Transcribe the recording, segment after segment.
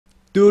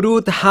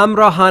درود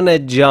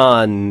همراهان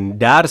جان.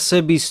 درس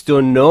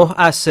 29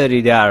 از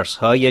سری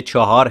درسهای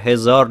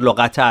 4000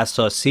 لغت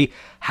اساسی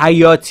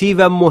حیاتی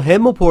و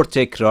مهم و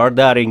پرتکرار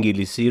در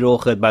انگلیسی رو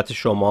خدمت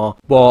شما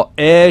با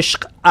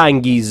عشق،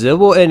 انگیزه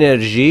و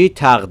انرژی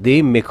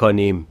تقدیم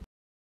میکنیم.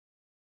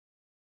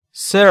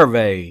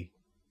 survey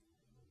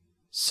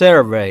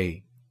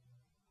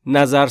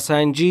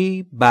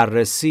نظرسنجی،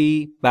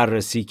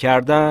 بررسی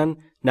کردن،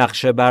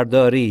 نقشه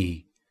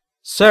برداری.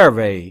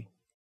 survey.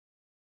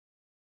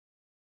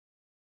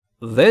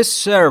 This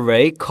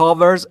survey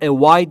covers a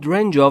wide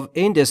range of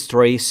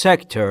industry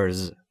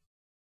sectors.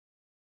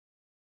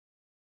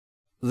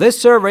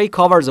 This survey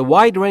covers a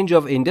wide range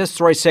of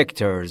industry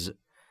sectors.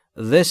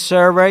 This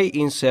survey,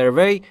 این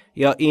survey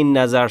یا این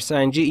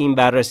نظرسنجی، این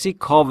بررسی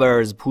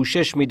covers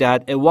پوشش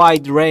میدهد a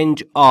wide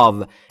range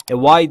of. A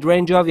wide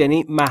range of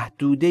یعنی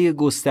محدوده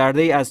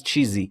گسترده از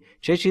چیزی.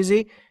 چه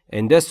چیزی؟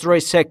 Industry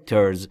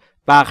sectors،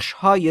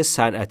 بخش‌های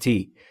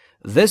صنعتی.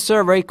 This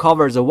survey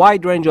covers a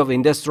wide range of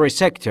industry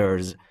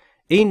sectors.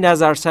 این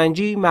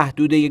نظرسنجی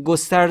محدوده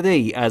گسترده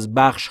ای از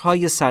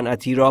بخش‌های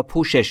صنعتی را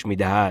پوشش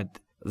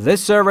می‌دهد.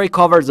 This survey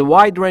covers a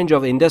wide range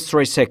of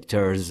industry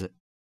sectors.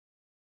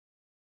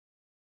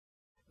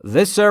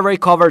 This survey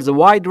covers a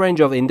wide range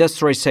of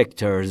industry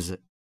sectors.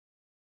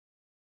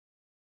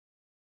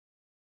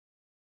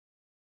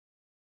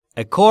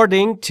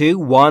 According to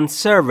one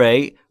survey,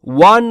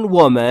 1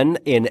 woman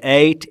in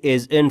 8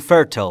 is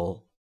infertile.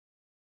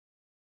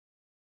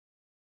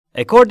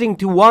 According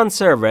to one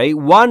survey,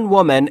 1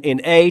 woman in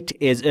 8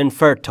 is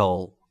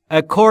infertile.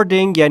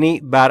 According یعنی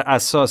بر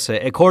اساس.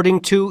 According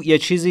to یه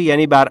چیزی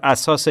یعنی بر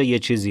اساس یه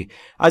چیزی.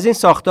 از این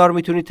ساختار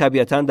میتونید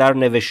طبیعتاً در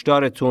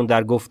نوشتارتون،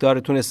 در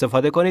گفتارتون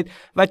استفاده کنید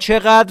و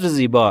چقدر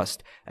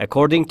زیباست.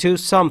 According to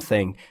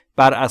something،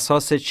 بر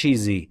اساس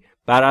چیزی.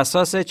 بر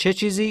اساس چه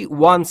چیزی؟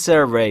 One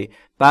survey،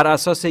 بر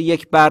اساس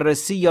یک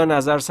بررسی یا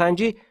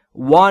نظرسنجی.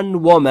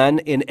 1 woman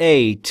in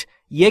 8،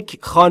 یک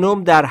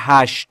خانم در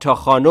 8 تا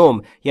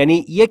خانم،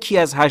 یعنی یکی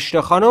از 8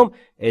 تا خانم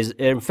is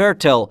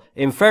infertile.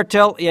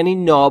 infertile یعنی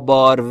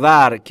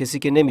نابارور، کسی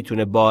که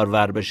نمیتونه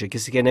بارور بشه،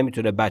 کسی که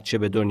نمیتونه بچه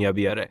به دنیا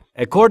بیاره.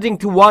 According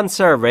to one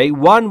survey,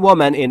 1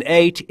 woman in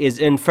 8 is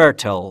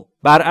infertile.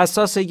 بر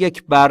اساس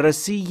یک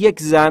بررسی، یک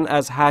زن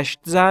از 8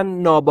 زن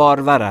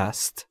نابارور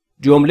است.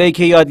 جمله‌ای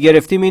که یاد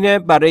گرفتیم اینه: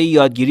 برای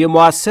یادگیری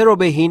موثر و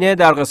بهینه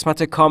در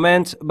قسمت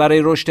کامنت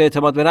برای رشد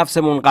اعتماد به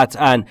نفسمون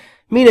قطعاً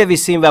می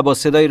نویسیم و با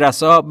صدای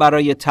رسا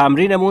برای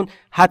تمرینمون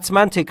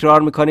حتما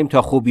تکرار میکنیم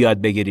تا خوب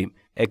یاد بگیریم.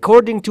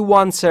 According to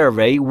one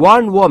survey,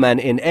 1 woman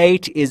in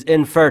 8 is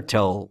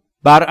infertile.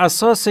 بر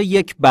اساس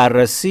یک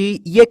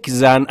بررسی، یک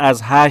زن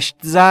از 8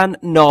 زن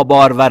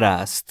نابارور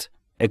است.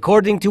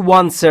 According to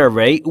one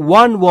survey,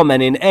 1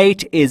 woman in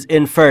 8 is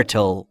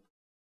infertile.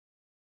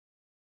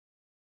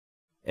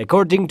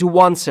 According to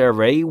one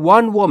survey,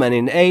 1 woman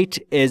in 8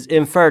 is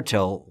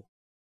infertile.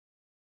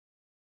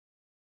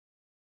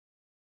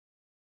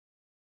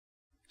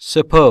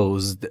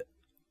 supposed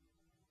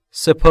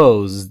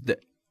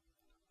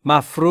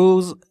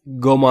مفروض،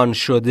 گمان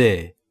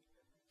شده.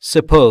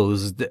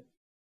 supposed.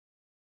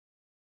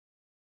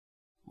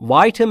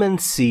 Vitamin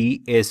C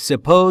is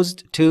supposed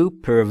to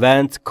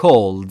prevent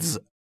colds.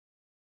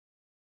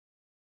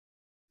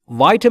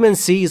 Vitamin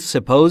C is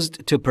supposed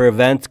to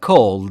prevent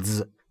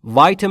colds.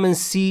 Vitamin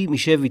C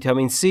میشه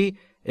ویتامین C.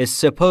 is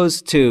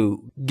supposed to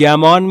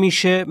گمان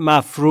میشه،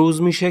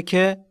 مفروض میشه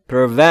که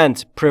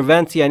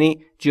prevent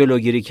یعنی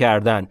جلوگیری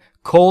کردن.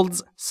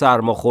 colds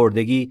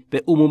سرماخوردگی،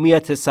 به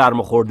عمومیت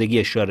سرماخوردگی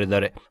اشاره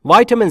داره.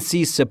 Vitamin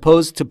C is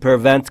supposed to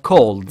prevent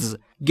colds.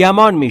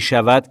 گمان می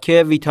شود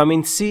که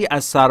ویتامین C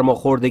از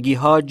سرماخوردگی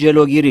ها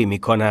جلوگیری می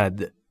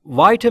کند.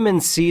 Vitamin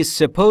C is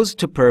supposed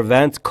to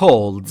prevent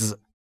colds.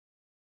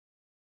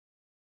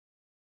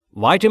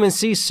 Vitamin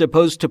C is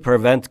supposed to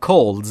prevent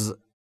colds.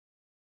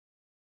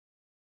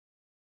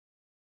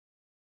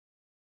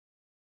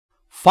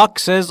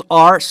 Foxes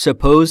are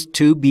supposed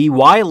to be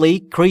wily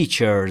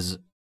creatures.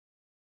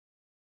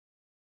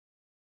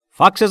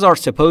 Foxes are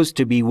supposed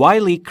to be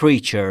wily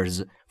creatures.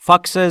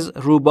 Foxes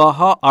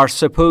روباها are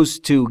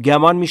supposed to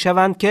گمان می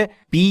شوند که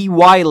be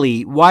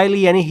wily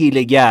یعنی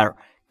هیله‌گر.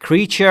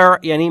 creature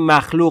یعنی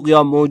مخلوق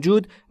یا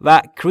موجود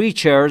و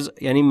creatures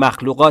یعنی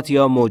مخلوقات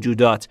یا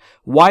موجودات.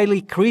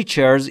 wily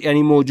creatures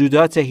یعنی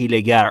موجودات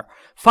هیله‌گر.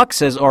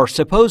 Foxes are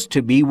supposed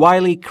to be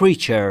wily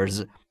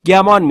creatures.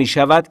 گمان می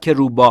شود که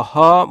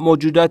روباها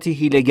موجوداتی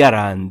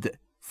هیله‌گرند.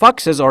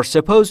 Foxes are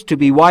supposed to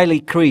be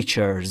wily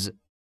creatures.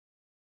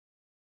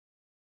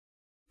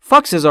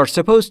 Foxes are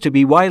supposed to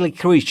be wily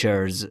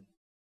creatures.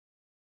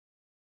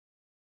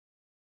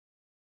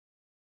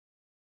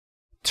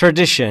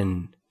 Tradition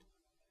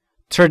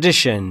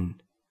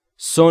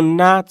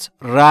سنت،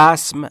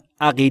 رسم،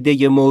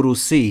 عقیده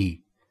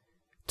موروثی.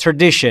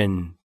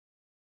 Tradition.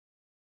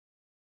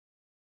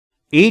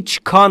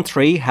 Each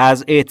country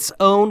has its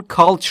own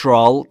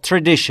cultural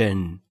tradition.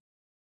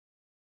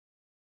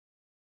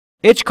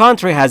 Each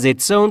country has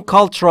its own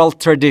cultural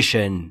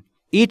tradition.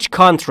 Each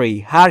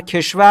country هر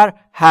کشور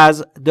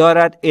has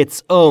دارد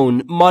its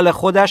own مال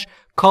خودش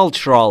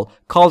cultural.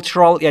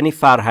 cultural یعنی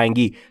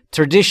فرهنگی.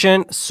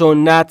 tradition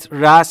سنت،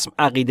 رسم،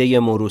 عقیده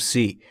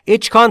موروثی.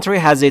 Each country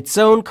has its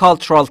own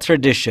cultural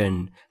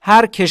tradition.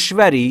 هر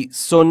کشوری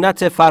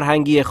سنت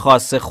فرهنگی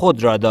خاص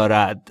خود را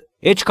دارد.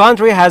 Each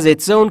country has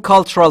its own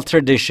cultural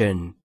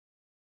tradition.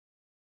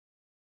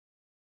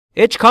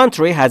 Each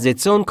country has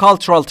its own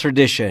cultural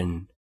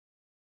tradition.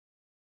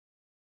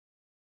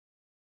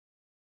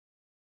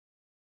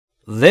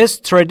 This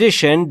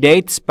tradition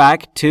dates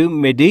back to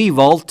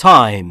medieval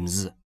times.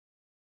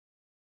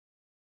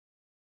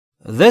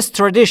 This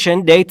tradition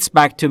dates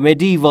back to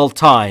medieval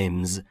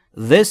times.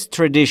 This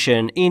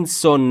tradition in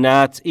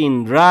سنت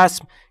in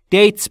رسم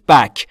dates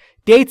back.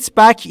 dates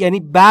back یعنی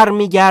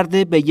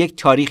برمیگرده به یک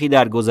تاریخی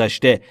در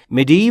گذشته.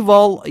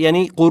 medieval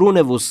یعنی قرون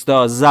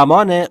وسطا،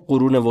 زمان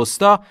قرون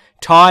وسطا.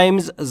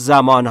 times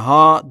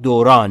زمانها،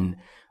 دوران.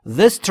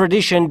 This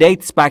tradition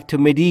dates back to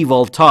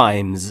medieval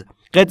times.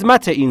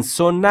 خدمت این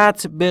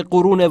سنت به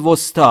قرون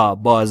وسطا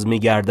باز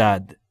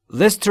می‌گردد.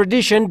 This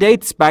tradition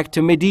dates back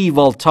to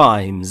medieval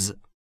times.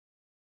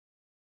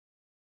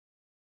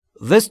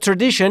 This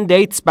tradition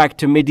dates back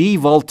to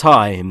medieval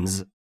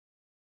times.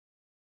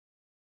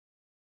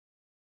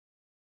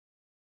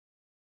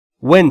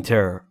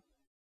 Winter.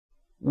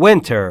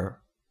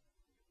 Winter.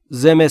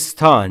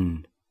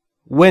 زمستان.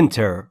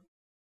 Winter.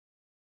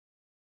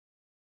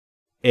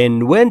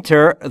 In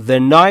winter, the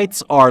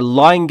nights are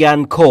long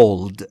and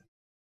cold.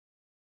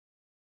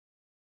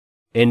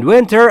 In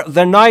winter,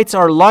 the nights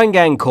are long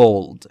and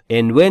cold.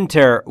 In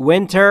winter,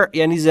 winter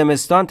یعنی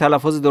زمستان.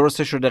 تلفظ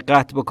درستش رو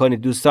دقت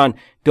بکنید دوستان.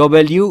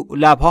 W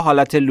لبها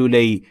حالت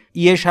لوله‌ای.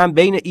 ایش هم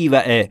بین ای و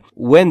ا.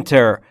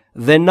 Winter.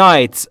 The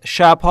nights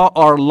شبها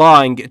are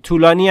long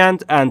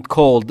طولانی‌اند and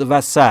cold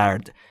و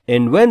سرد.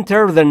 In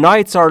winter, the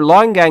nights are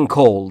long and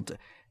cold.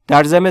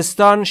 در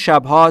زمستان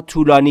شبها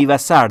طولانی و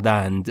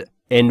سردند.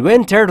 In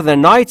winter, the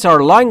nights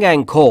are long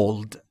and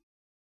cold.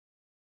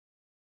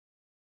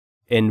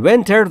 In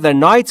winter, the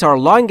nights are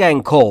long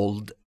and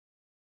cold.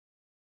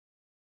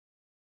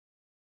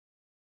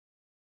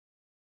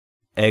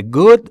 A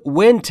good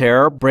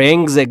winter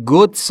brings a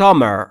good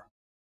summer.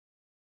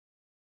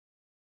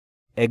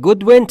 A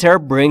good winter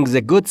brings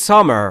a good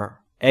summer.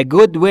 A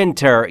good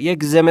winter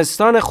یک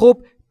زمستان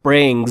خوب.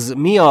 brings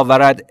می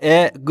آورد.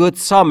 a good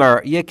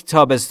summer یک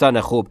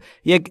تابستان خوب.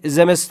 یک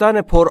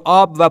زمستان پر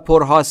آب و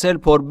پر حاصل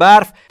پر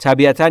برف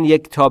طبیعتاً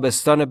یک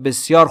تابستان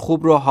بسیار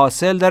خوب رو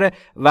حاصل داره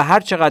و هر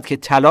چقدر که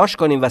تلاش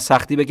کنیم و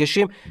سختی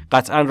بکشیم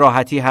قطعاً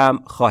راحتی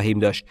هم خواهیم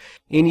داشت.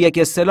 این یک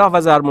اصطلاح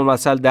و ضرب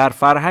المثل در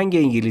فرهنگ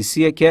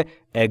انگلیسیه که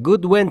a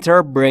good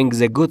winter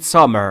brings a good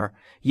summer.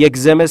 یک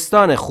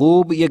زمستان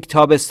خوب یک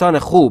تابستان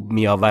خوب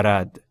می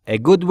آورد. A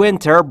good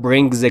winter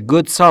brings a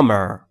good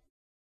summer.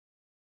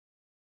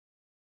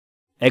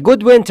 A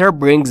good winter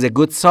brings a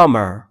good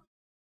summer.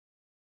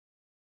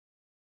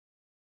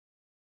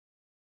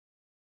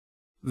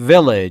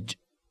 Village.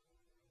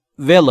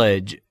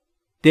 Village.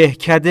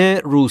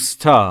 دهکده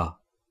روستا.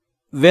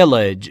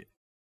 Village.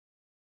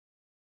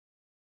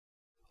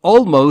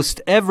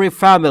 Almost every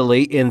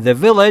family in the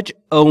village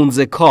owns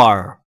a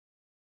car.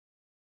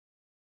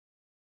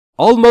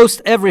 Almost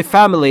every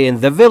family in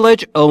the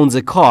village owns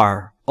a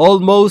car.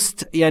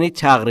 Almost یعنی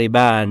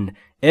تقریباً.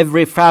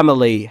 Every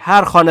family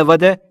هر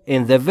خانواده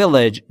in the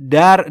village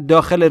در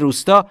داخل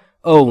روستا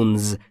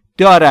owns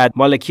دارد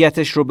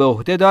مالکیتش رو به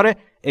عهده داره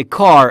a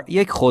car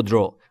یک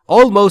خودرو.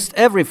 Almost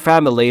every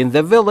family in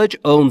the village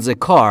owns a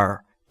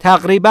car.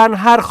 تقریباً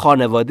هر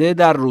خانواده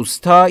در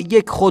روستا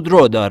یک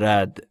خودرو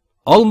دارد.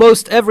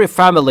 Almost every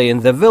family in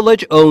the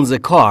village owns a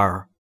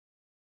car.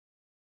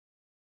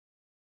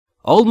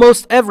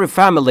 Almost every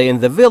family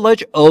in the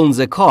village owns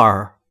a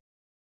car.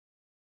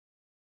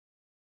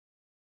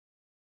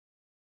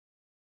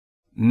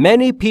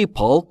 Many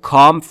people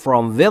come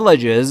from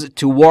villages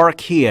to work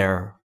here.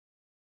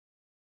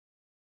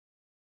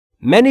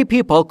 Many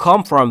people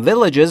come from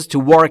villages to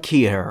work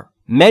here.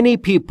 Many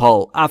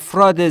people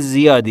افراد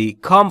زیادی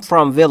come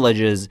from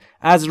villages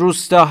از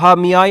روستاها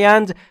می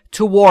آیند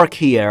to work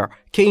here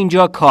که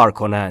اینجا کار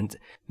کنند.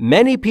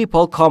 Many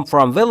people come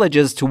from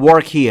villages to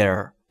work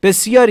here.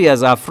 بسیاری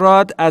از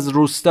افراد از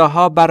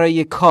روستاها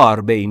برای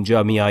کار به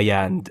اینجا می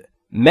آیند.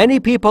 Many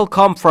people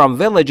come from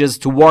villages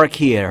to work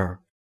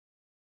here.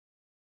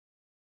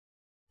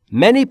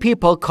 Many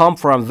people come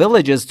from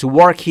villages to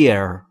work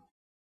here.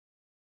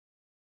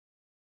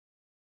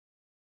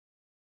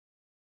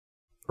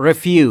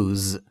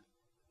 Refuse.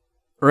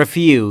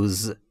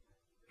 Refuse.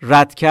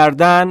 رد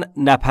کردن،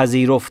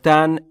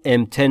 نپذیرفتن،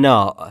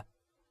 امتناع.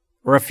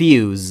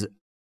 Refuse.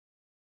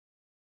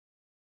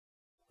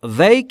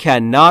 They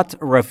cannot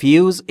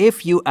refuse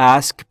if you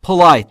ask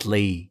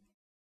politely.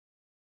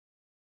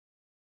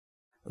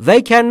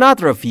 They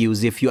cannot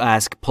refuse if you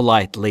ask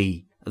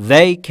politely.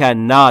 They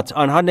cannot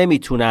آنها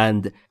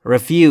نمیتونند.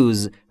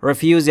 Refuse.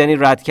 Refuse یعنی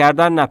رد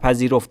کردن،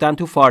 نپذیرفتن.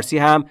 تو فارسی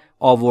هم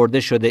آورده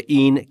شده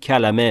این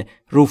کلمه.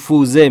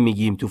 رفوزه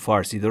میگیم تو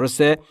فارسی،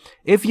 درسته؟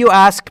 If you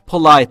ask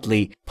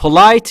politely.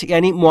 Polite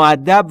یعنی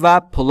مؤدب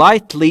و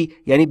politely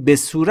یعنی به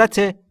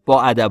صورت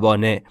با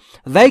ادبانه.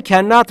 They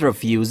cannot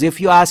refuse if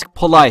you ask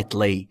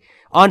politely.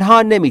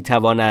 آنها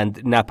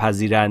نمیتوانند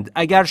نپذیرند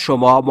اگر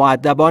شما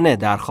مؤدبانه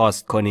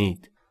درخواست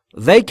کنید.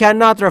 They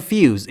cannot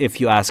refuse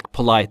if you ask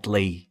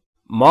politely.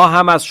 ما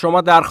هم از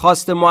شما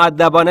درخواست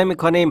مؤدبانه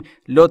میکنیم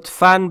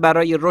لطفاً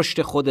برای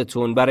رشد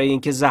خودتون، برای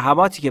اینکه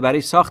زحماتی که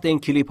برای ساخت این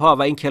کلیپ ها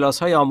و این کلاس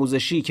های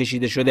آموزشی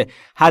کشیده شده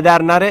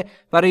هدر نره،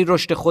 برای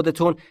رشد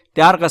خودتون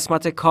در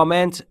قسمت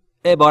کامنت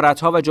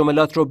عبارت ها و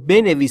جملات رو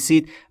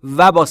بنویسید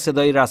و با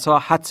صدای رسا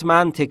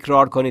حتما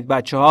تکرار کنید.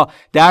 بچه ها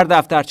در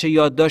دفترچه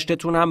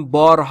یادداشتتون هم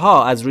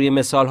بارها از روی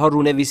مثال ها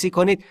رونویسی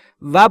کنید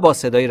و با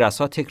صدای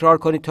رسا تکرار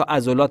کنید تا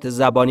عضلات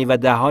زبانی و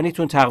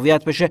دهانیتون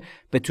تقویت بشه،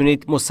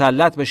 بتونید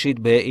مسلط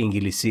بشید به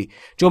انگلیسی.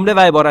 جمله و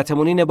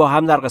عبارتمون اینه، با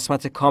هم در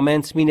قسمت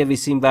کامنت می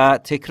نویسیم و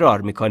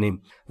تکرار می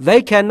کنیم.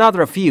 They cannot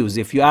refuse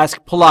if you ask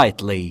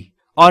politely.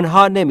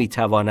 آنها نمی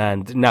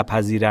توانند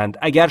نپذیرند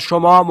اگر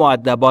شما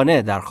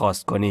مؤدبانه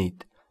درخواست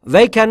کنید.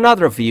 They cannot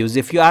refuse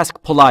if you ask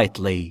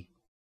politely.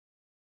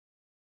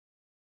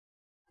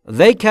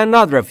 They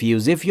cannot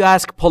refuse if you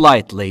ask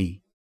politely.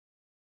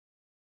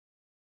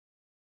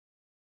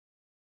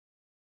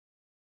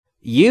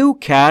 You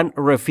can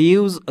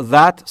refuse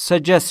that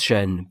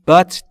suggestion,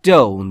 but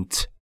don't.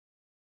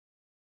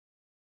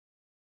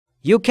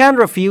 You can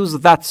refuse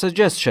that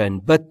suggestion,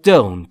 but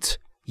don't.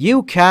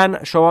 You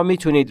can شما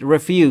میتونید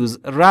refuse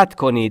رد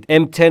کنید،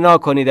 امتناع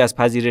کنید از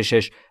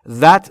پذیرشش.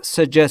 That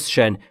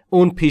suggestion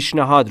اون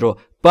پیشنهاد رو.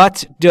 But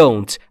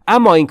don't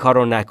اما این کار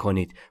رو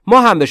نکنید.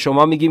 ما هم به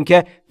شما میگیم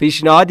که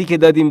پیشنهادی که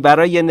دادیم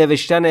برای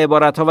نوشتن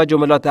عبارت‌ها و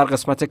جملات در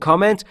قسمت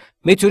کامنت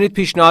میتونید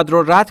پیشنهاد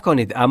رو رد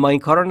کنید اما این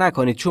کار رو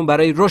نکنید چون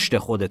برای رشد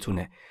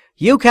خودتونه.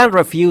 You can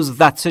refuse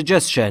that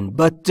suggestion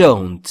but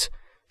don't.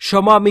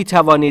 شما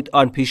میتوانید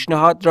آن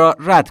پیشنهاد را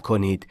رد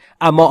کنید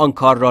اما آن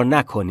کار را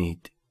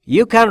نکنید.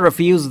 You can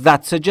refuse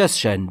that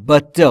suggestion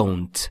but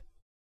don't.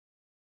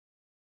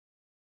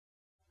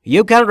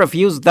 You can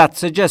refuse that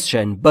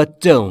suggestion but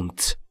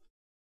don't.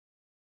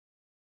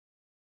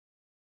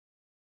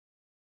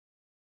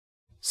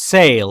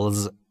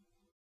 Sales.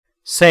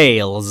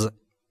 Sales.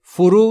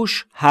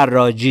 فروش،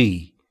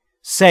 حراجی.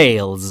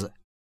 Sales.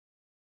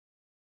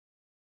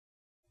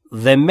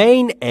 The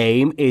main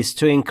aim is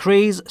to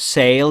increase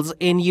sales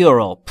in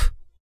Europe.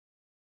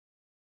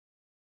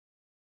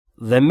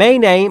 The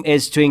main aim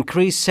is to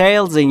increase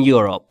sales in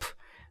Europe.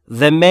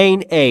 The main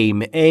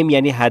aim. aim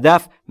یعنی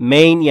هدف.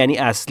 main یعنی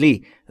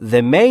اصلی.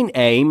 The main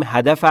aim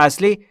هدف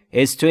اصلی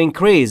is to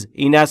increase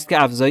این است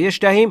که افزایش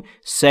دهیم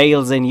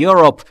sales in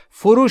Europe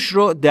فروش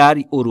رو در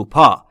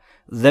اروپا.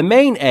 The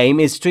main aim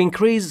is to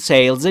increase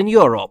sales in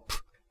Europe.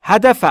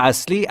 هدف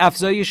اصلی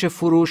افزایش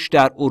فروش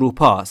در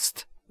اروپا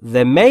است.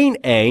 The main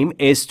aim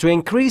is to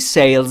increase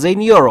sales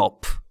in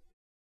Europe.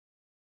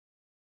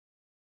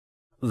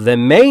 The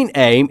main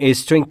aim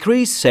is to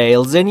increase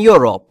sales in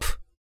Europe.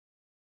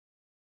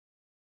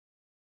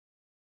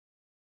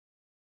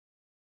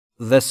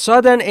 The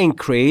sudden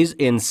increase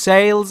in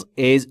sales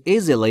is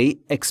easily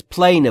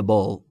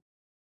explainable.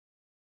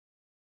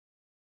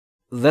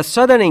 The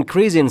sudden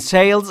increase in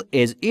sales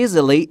is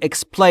easily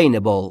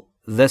explainable.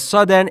 The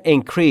sudden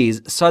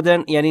increase.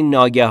 Sudden یعنی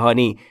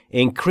ناگهانی.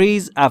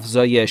 Increase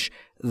افزایش.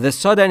 The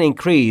sudden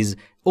increase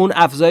اون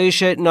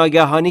افزایش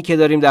ناگهانی که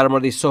داریم در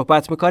موردش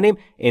صحبت میکنیم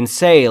in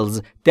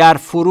sales در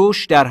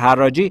فروش در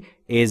حراجی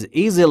is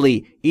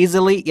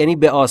easily یعنی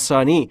به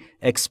آسانی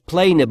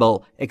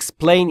explainable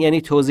explain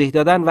یعنی توضیح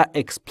دادن و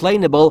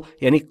explainable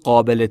یعنی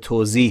قابل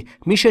توضیح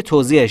میشه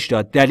توضیحش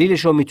داد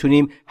دلیلش رو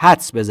میتونیم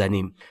حدس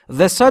بزنیم.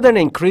 The sudden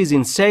increase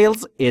in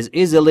sales is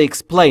easily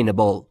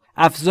explainable.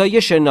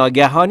 افزایش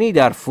ناگهانی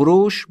در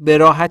فروش به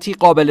راحتی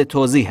قابل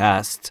توضیح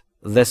است.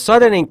 The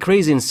sudden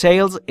increase in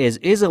sales is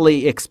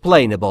easily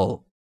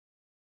explainable.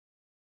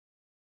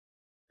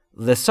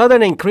 The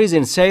sudden increase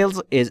in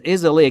sales is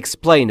easily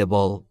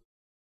explainable.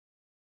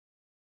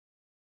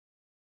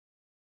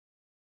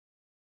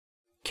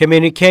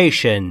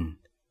 Communication.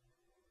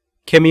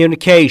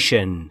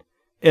 Communication.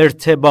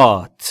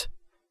 ارتباط.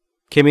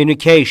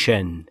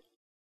 Communication.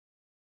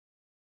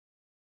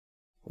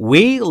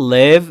 We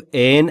live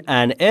in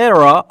an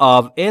era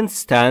of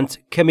instant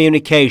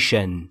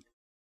communication.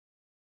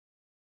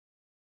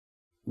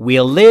 We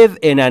live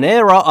in an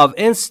era of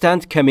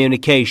instant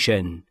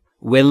communication.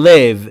 We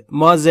live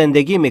ما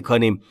زندگی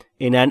میکنیم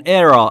in an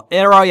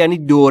era یعنی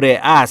دوره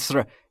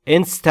عصر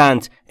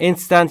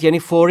instant یعنی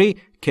فوری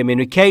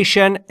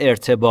communication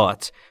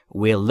ارتباط.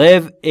 We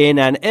live in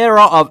an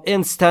era of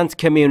instant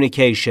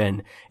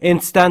communication.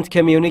 Instant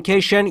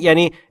communication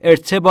یعنی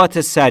ارتباط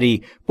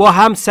سریع. با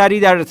هم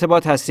سریع در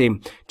ارتباط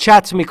هستیم.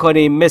 چت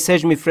میکنیم،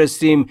 مسیج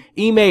میفرستیم،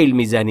 ایمیل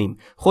میزنیم.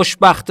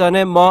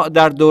 خوشبختانه ما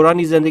در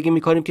دورانی زندگی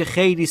میکنیم که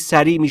خیلی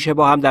سریع میشه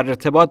با هم در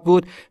ارتباط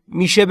بود.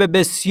 میشه به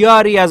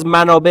بسیاری از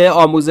منابع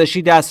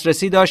آموزشی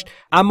دسترسی داشت.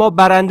 اما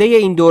برنده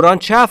این دوران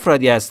چه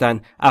افرادی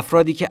هستند؟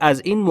 افرادی که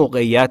از این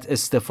موقعیت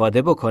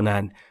استفاده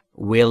بکنن.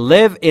 We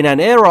live in an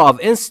era of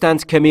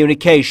instant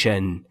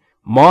communication.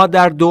 ما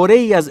در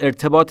دوره‌ای از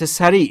ارتباط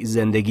سریع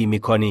زندگی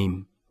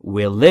می‌کنیم.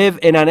 We live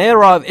in an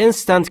era of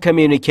instant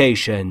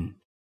communication.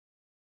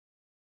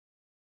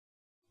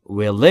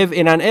 We live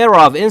in an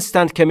era of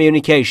instant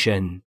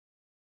communication.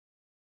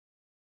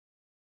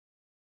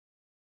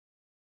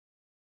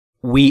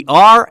 We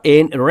are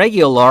in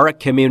regular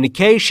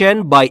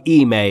communication by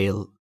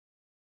email.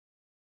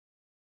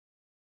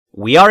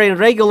 We are in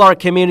regular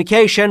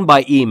communication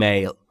by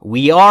email.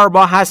 We are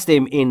ما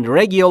هستیم in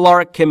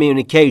regular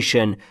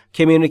communication.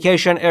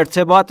 Communication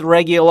ارتباط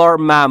regular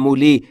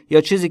معمولی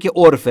یا چیزی که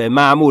عرفه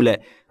معموله.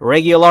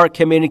 Regular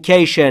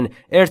communication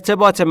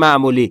ارتباط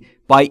معمولی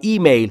by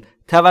email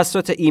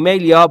توسط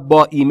ایمیل یا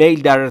با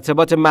ایمیل در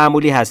ارتباط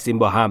معمولی هستیم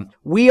با هم.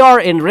 We are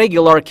in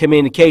regular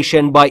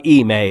communication by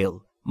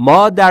email.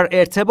 ما در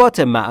ارتباط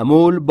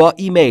معمول با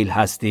ایمیل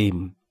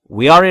هستیم.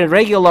 We are in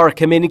regular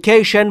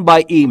communication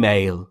by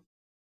email.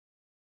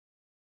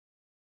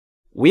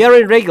 We are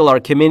in regular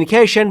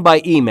communication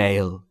by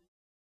email.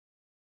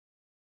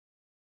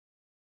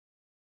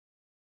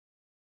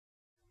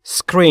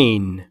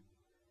 Screen.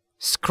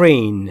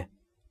 Screen.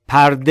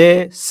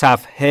 پرده،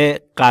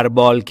 صفحه،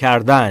 غربال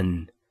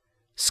کردن.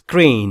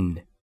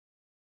 Screen.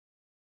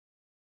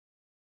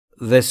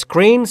 The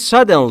screen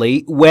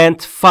suddenly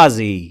went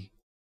fuzzy.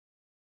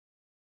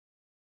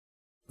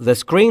 The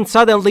screen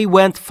suddenly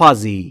went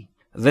fuzzy.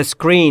 The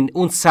screen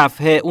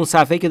اون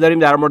صفحه که داریم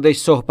در موردش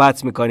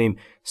صحبت میکنیم.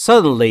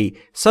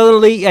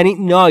 Suddenly یعنی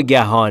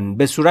ناگهان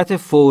به صورت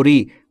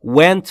فوری.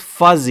 Went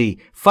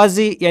fuzzy.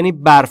 Fuzzy یعنی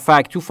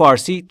برفک. تو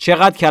فارسی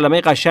چقدر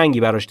کلمه قشنگی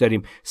براش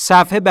داریم.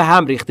 صفحه به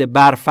هم ریخته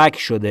برفک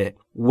شده.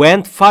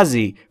 Went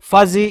fuzzy.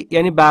 Fuzzy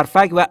یعنی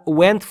برفک و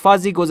went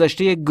fuzzy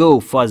گذشته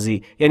go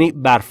fuzzy یعنی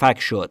برفک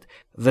شد.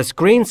 The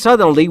screen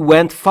suddenly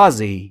went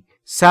fuzzy.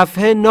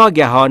 صفحه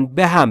ناگهان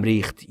به هم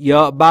ریخت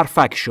یا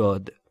برفک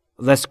شد.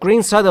 The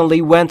screen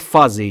suddenly went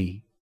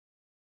fuzzy.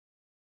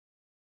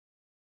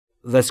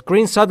 The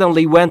screen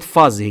suddenly went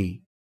fuzzy.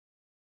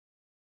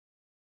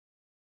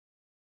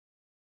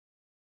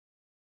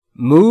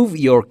 Move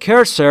your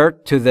cursor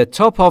to the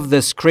top of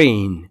the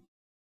screen.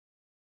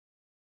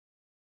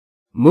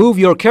 Move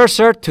your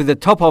cursor to the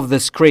top of the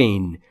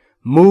screen.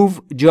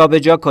 Move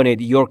جابجا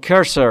کنید. Your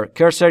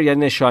cursor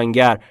یعنی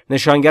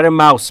نشانگر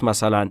ماوس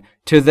مثلا.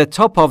 To the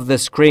top of the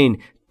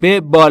screen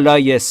به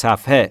بالای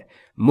صفحه.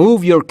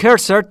 Move your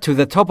cursor to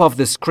the top of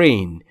the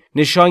screen.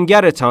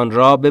 نشانگرتان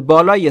را به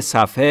بالای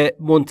صفحه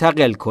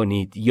منتقل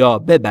کنید یا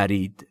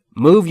ببرید.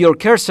 Move your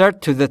cursor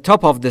to the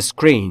top of the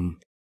screen.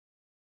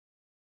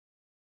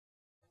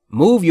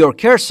 Move your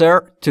cursor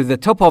to the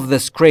top of the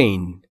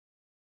screen.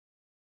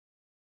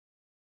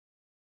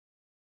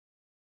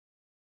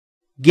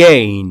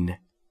 Gain.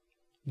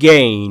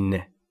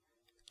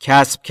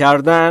 کسب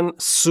کردن،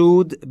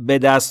 سود، به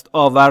دست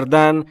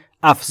آوردن،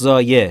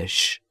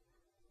 افزایش.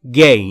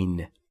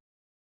 Gain.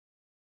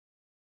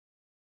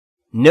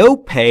 No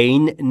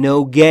pain,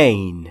 no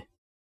gain.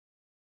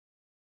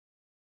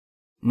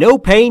 No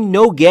pain,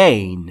 no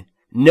gain.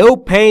 No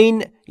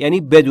pain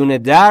یعنی بدون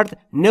درد.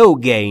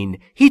 No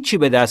gain هیچی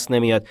به دست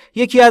نمیاد.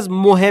 یکی از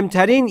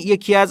مهمترین،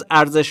 یکی از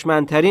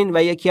ارزشمندترین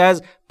و یکی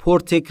از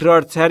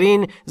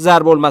پرتکرارترین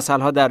ضرب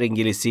المثل ها در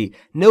انگلیسی.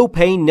 No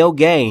pain,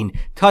 no gain.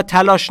 تا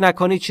تلاش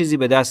نکنی چیزی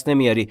به دست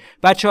نمیاری.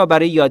 بچه ها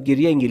برای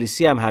یادگیری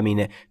انگلیسی هم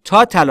همینه.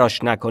 تا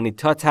تلاش نکنید،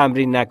 تا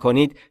تمرین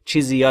نکنید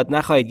چیزی یاد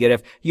نخواهید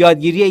گرفت.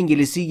 یادگیری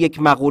انگلیسی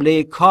یک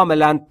مقوله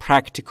کاملا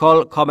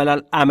پرکتیکال،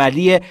 کاملا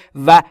عملیه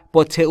و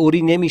با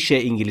تئوری نمیشه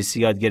انگلیسی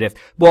یاد گرفت.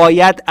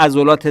 باید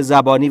عضلات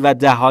زبانی و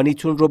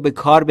دهانیتون رو به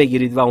کار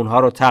بگیرید و اونها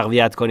رو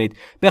تقویت کنید.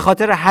 به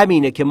خاطر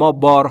همینه که ما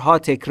بارها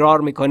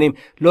تکرار میکنیم.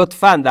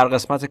 لطفاً در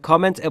قسمت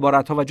کامنت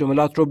عبارت‌ها و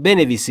جملات رو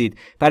بنویسید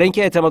برای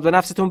اینکه اعتماد به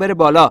نفستون بره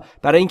بالا،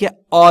 برای اینکه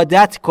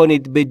عادت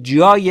کنید به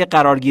جای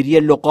قرارگیری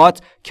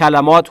لغات،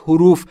 کلمات،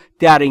 حروف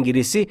در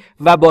انگلیسی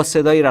و با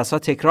صدای رسا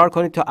تکرار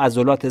کنید تا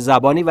عضلات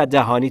زبانی و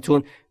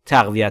دهانیتون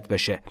تقویت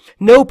بشه.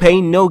 No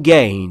pain, no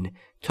gain.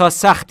 تا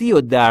سختی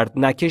و درد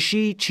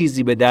نکشی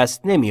چیزی به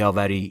دست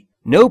نمیآوری.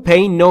 No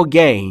pain, no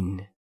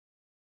gain.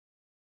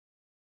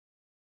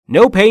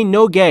 No pain,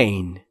 no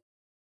gain.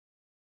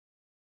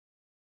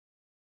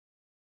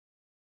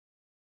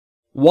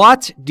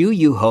 What do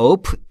you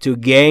hope to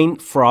gain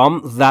from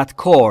that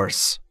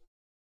course?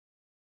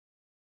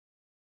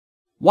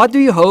 What do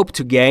you hope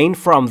to gain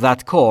from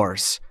that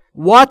course?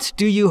 What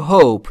do you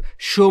hope?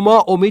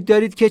 شما امید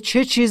دارید که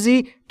چه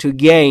چیزی to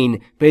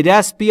gain به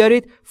دست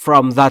بیارید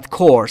from that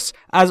course.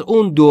 از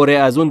اون دوره،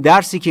 از اون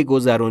درسی که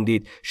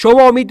گذروندید.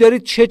 شما امید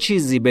دارید چه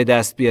چیزی به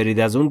دست بیارید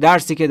از اون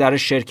درسی که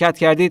درش شرکت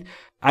کردید.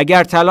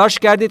 اگر تلاش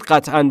کردید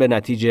قطعاً به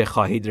نتیجه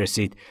خواهید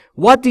رسید.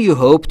 What do you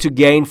hope to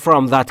gain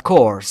from that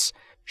course?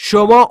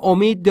 شما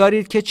امید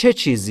دارید که چه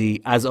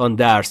چیزی از آن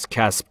درس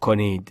کسب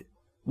کنید.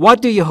 What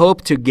do you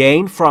hope to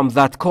gain from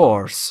that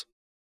course?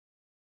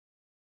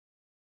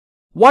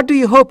 What do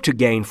you hope to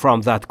gain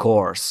from that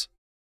course?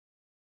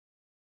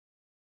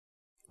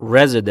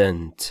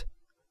 Resident.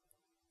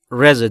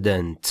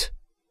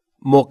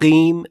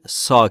 مقیم،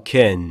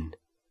 ساکن.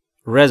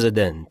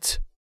 Resident.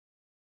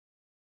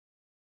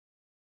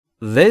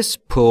 This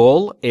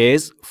pool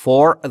is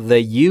for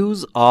the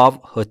use of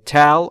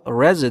hotel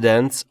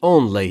residents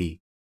only.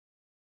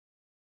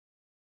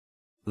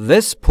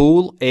 This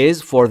pool is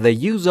for the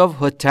use of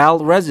hotel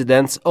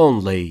residents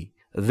only.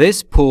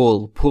 This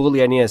pool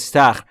یعنی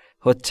استخر.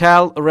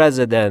 hotel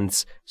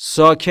residents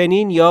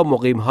ساکنین یا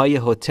مقیم‌های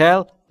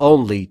هتل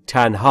only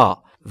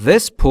تنها.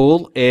 This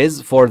pool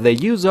is for the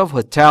use of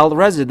hotel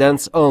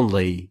residents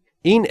only.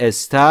 این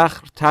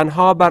استخر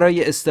تنها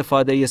برای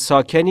استفاده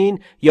ساکنین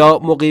یا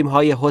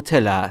مقیم‌های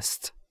هتل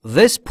است.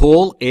 This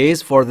pool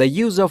is for the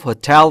use of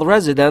hotel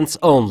residents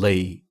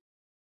only.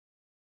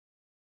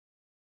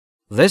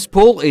 This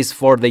pool is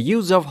for the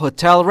use of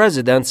hotel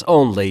residents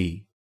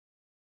only.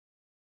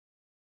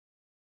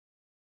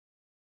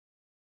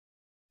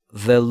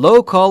 The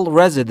local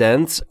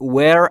residents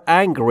were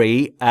angry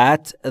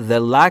at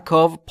the lack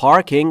of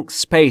parking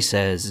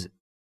spaces.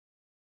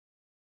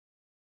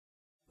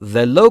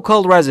 The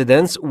local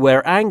residents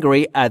were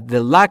angry at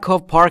the lack of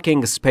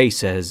parking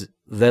spaces.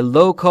 The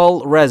local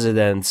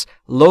residents.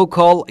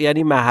 Local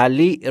یعنی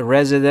محلی.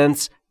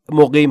 Residents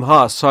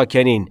مقیم‌ها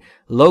ساکنین.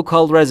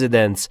 Local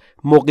residents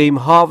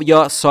مقیم‌ها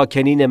یا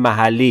ساکنین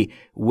محلی.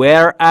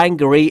 Were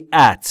angry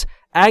at.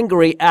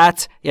 Angry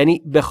at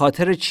یعنی به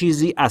خاطر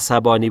چیزی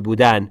عصبانی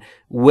بودن.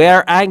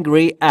 Were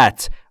angry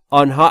at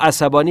آنها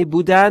عصبانی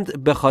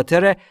بودند به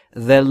خاطر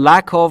the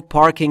lack of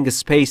parking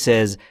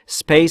spaces.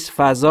 Space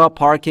فضا،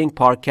 parking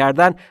پارک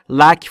کردن،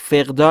 lack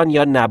فقدان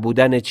یا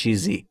نبودن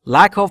چیزی.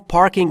 Lack of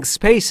parking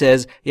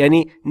spaces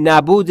یعنی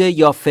نبود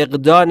یا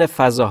فقدان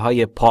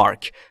فضاهای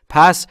پارک.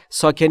 پس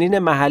ساکنین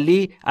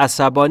محلی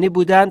عصبانی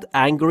بودند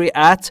angry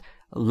at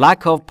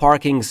lack of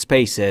parking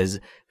spaces.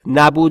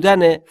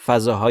 نبودن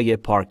فضاهای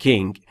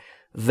پارکینگ.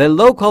 The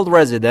local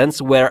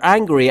residents were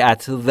angry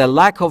at the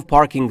lack of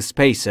parking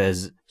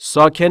spaces.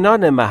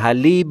 ساکنان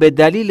محلی به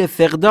دلیل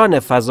فقدان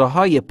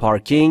فضاهای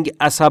پارکینگ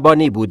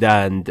عصبانی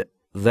بودند.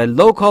 The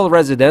local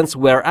residents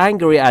were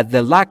angry at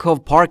the lack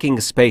of parking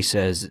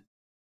spaces.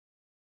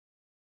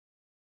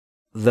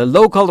 The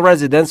local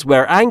residents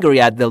were angry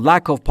at the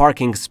lack of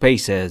parking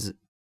spaces.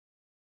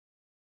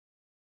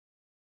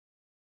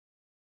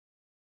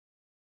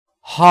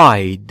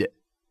 Hide.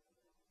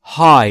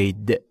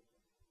 Hide.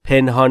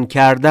 پنهان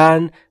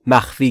کردن،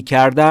 مخفی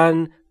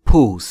کردن،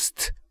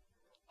 پوست.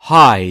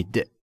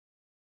 Hide.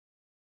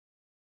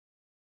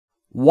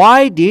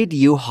 Why did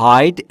you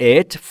hide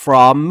it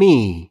from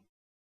me?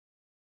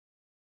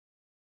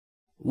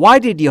 Why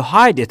did you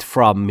hide it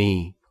from me?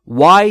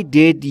 Why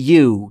did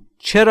you?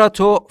 چرا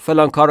تو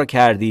فلان کارو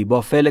کردی؟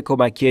 با فعل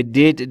کمکی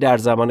did در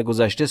زمان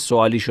گذشته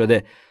سوالی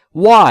شده.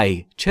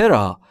 Why؟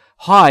 چرا؟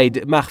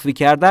 hide مخفی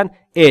کردن.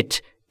 it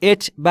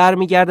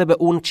برمیگرده به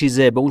اون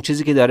چیزه، به اون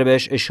چیزی که داره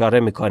بهش اشاره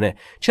میکنه.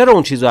 چرا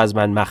اون چیزو از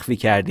من مخفی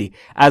کردی؟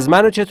 از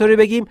منو چطوری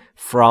بگیم؟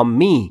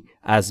 From me.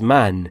 از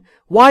من.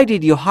 Why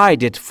did you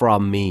hide it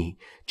from me?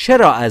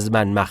 چرا از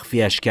من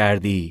مخفیش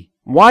کردی؟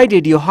 Why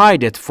did you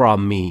hide it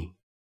from me?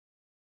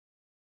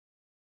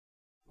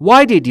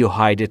 Why did you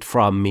hide it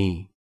from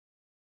me?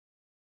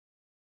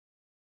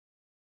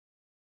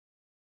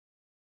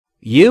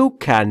 You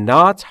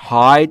cannot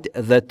hide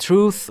the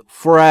truth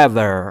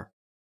forever.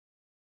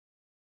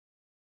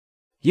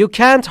 You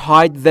can't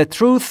hide the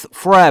truth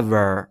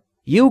forever.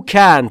 You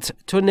can't.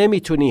 تو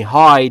نمیتونی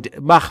hide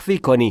مخفی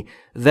کنی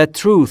the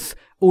truth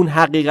اون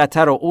حقیقت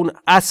رو، اون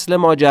اصل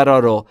ماجرا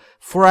رو.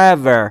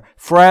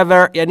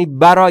 Forever یعنی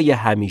برای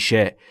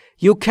همیشه.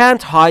 You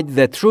can't hide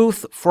the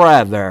truth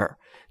forever.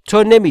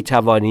 تو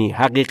نمیتوانی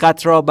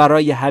حقیقت را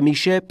برای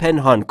همیشه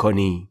پنهان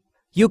کنی.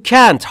 You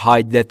can't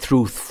hide the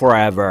truth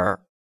forever.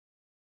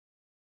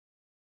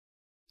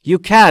 You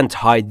can't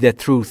hide the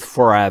truth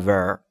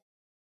forever.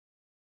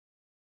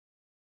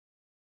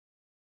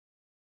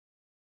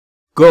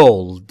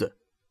 Gold.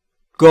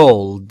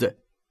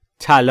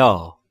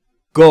 طلا.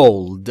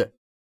 Gold.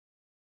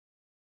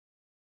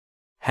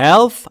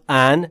 Health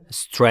and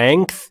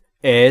strength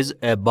is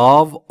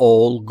above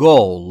all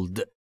gold.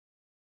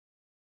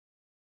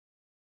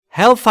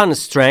 Health and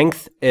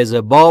strength is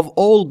above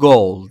all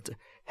gold.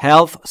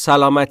 Health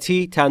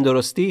سلامتی،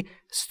 تندرستی.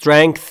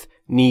 Strength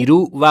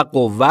نیرو و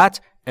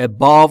قوت.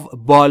 Above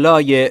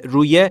بالای،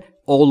 روی.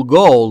 All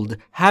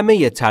gold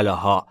همه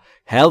طلاها.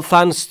 Health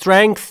and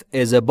strength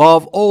is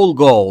above all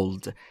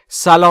gold.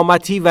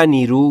 سلامتی و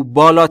نیرو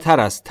بالاتر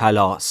از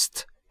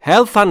طلاست.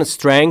 Health and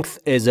strength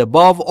is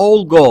above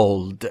all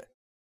gold.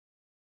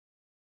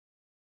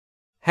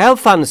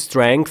 Health and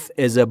strength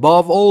is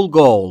above all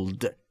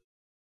gold.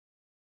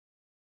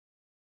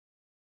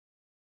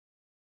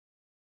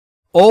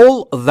 All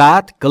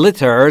that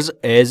glitters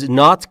is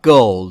not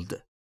gold.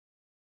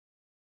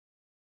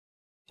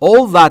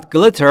 All that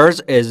glitters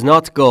is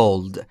not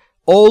gold.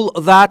 All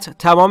that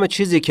تمام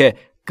چیزی که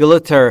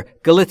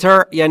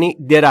glitter یعنی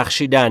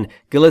درخشیدن.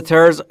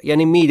 glitters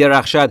یعنی می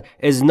درخشد.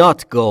 is not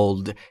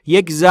gold.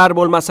 یک ضرب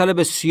المثل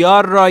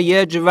بسیار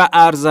رایج و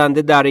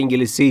ارزنده در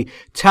انگلیسی.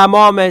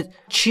 تمام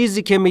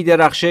چیزی که می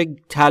درخشه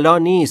طلا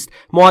نیست.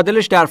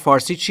 معادلش در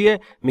فارسی چیه؟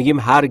 میگیم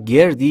هر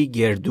گردی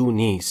گردو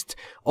نیست.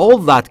 All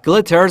that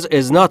glitters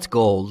is not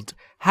gold.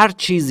 هر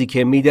چیزی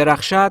که می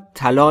درخشد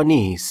طلا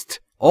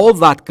نیست. All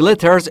that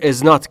glitters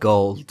is not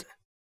gold.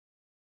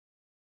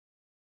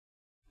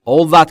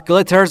 All that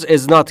glitters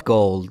is not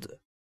gold.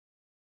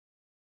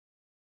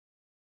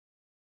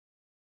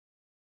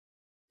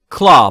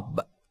 Club.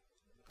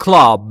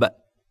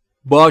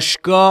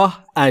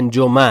 باشگاه،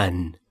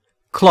 انجمن.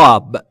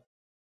 club.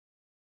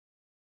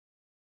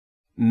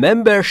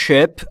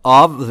 Membership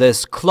of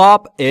this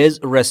club is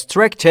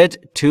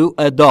restricted to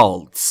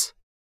adults.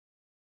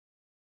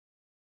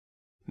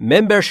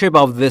 Membership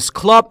of this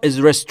club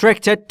is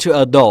restricted to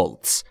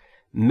adults.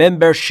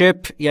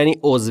 Membership یعنی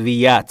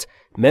عضویت.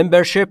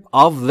 Membership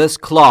of this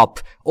club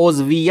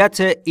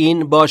عضویت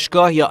این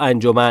باشگاه یا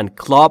انجمن.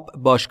 club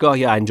باشگاه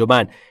یا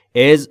انجمن.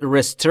 is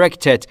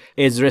restricted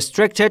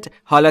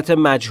حالت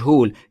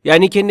مجهول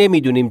یعنی که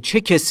نمیدونیم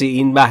چه کسی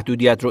این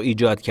محدودیت رو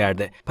ایجاد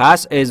کرده.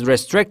 پس is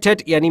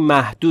restricted یعنی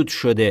محدود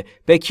شده.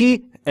 به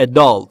کی؟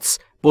 adults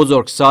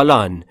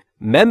بزرگسالان.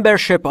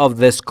 Membership of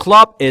this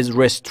club is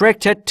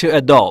restricted to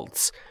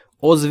adults.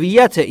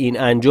 عضویت این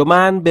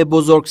انجمن به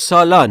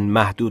بزرگسالان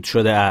محدود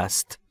شده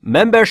است.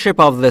 Membership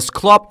of this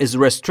club is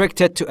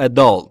restricted to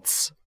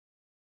adults.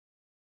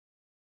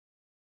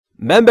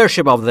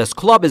 Membership of this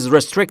club is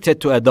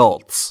restricted to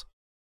adults.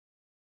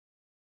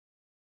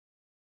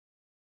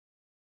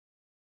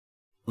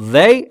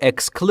 They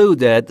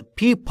excluded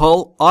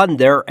people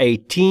under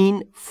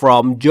 18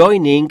 from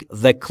joining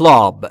the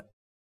club.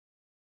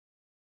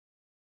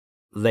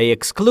 They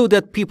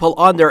excluded people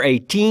under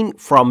 18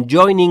 from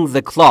joining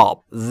the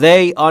club.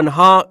 They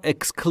آنها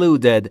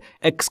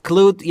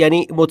exclude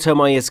یعنی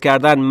متمایز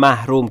کردن،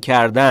 محروم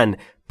کردن.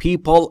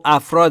 people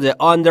افراد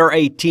under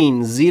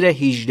 18 زیر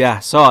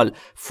 18 سال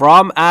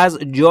from as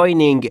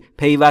joining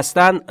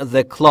پیوستن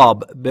the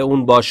club به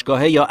اون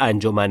باشگاه یا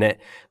انجمنه.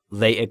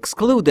 They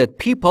excluded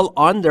people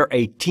under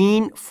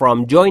 18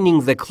 from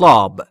joining the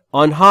club.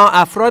 آنها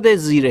افراد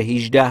زیر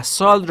 18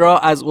 سال را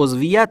از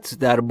عضویت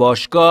در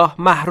باشگاه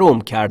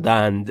محروم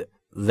کردند.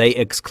 They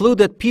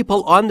excluded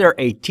people under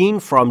 18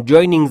 from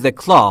joining the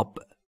club.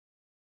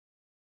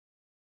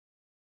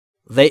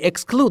 They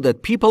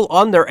excluded people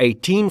under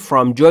 18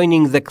 from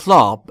joining the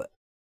club.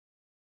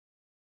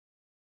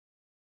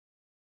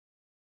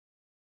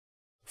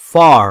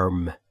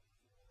 Farm.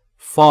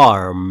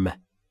 Farm.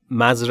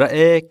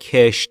 مزرعه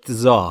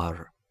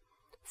کشتزار.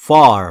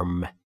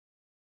 Farm.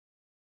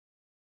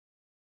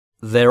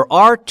 There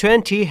are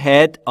 20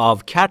 head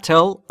of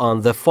cattle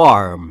on the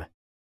farm.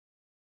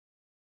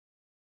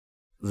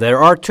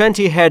 There are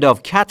 20 head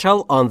of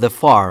cattle on the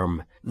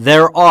farm.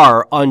 There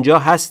are آنجا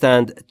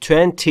هستند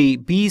 20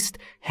 بیست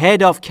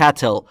head of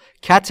cattle.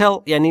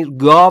 cattle یعنی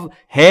گاو.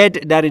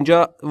 head در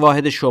اینجا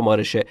واحد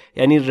شمارشه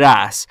یعنی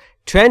رأس.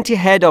 20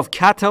 head of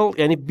cattle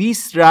یعنی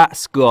 20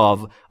 رأس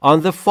گاو.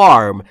 on the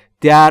farm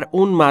در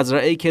اون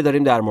مزرعه‌ای که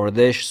داریم در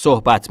موردش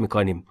صحبت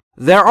میکنیم.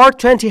 There are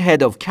 20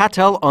 head of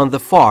cattle on the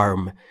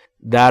farm.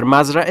 در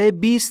مزرعه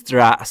 20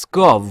 رأس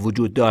گاو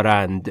وجود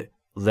دارند.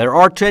 There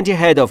are 20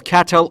 head of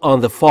cattle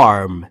on the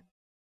farm.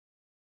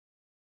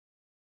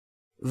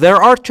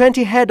 There are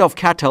 20 head of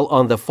cattle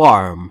on the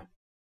farm.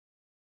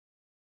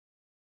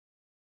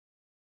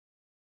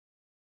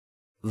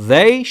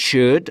 They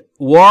should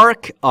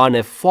work on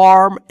a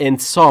farm in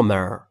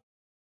summer.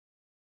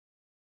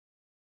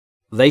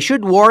 They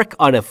should work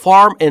on a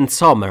farm in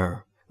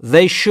summer.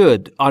 They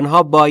should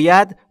آنها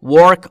باید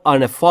work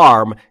on a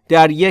farm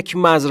در یک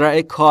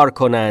مزرعه کار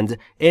کنند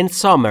in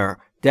summer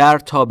در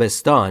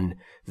تابستان.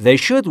 They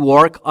should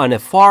work on a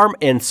farm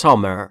in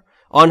summer.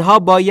 آنها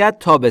باید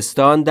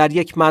تابستان در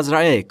یک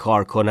مزرعه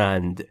کار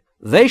کنند.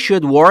 They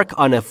should work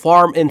on a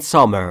farm in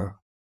summer.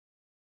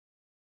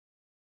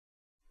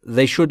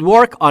 They should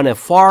work on a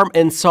farm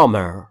in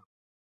summer.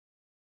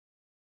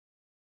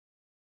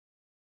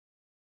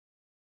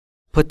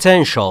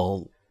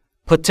 Potential.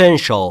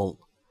 Potential.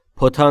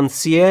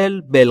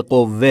 پتانسیل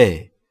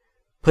بالقوه.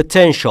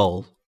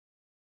 Potential.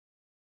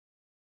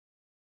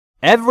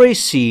 Every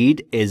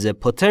seed is a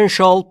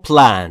potential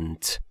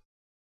plant.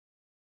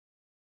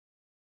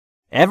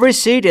 Every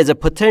seed is a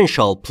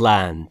potential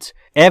plant.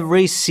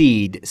 Every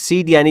seed.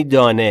 seed یعنی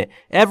دانه.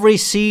 Every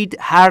seed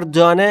هر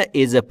دانه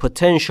is a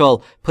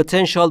potential.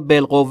 potential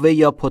بالقوه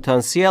یا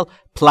potential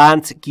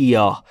plant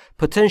گیاه.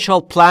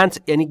 potential plant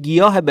یعنی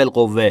گیاه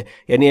بالقوه.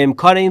 یعنی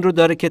امکان این رو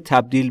داره که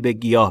تبدیل به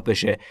گیاه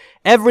بشه.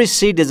 Every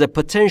seed is a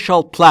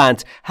potential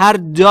plant. هر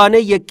دانه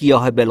یک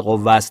گیاه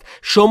بالقوه است.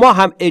 شما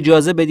هم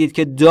اجازه بدید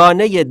که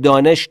دانه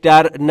دانش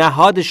در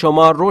نهاد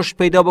شما رشد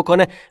پیدا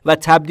بکنه و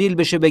تبدیل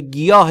بشه به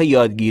گیاه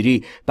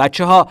یادگیری.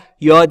 بچه ها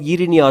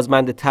یادگیری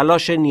نیازمند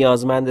تلاش،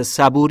 نیازمند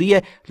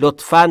صبوری.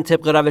 لطفاً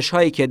طبق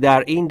روش‌هایی که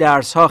در این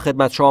درس‌ها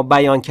خدمت شما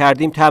بیان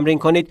کردیم تمرین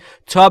کنید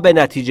تا به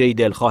نتیجه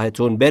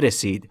دلخواهتون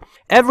برسید.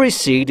 Every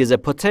seed is a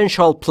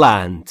potential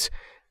plant.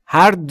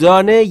 هر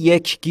دانه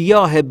یک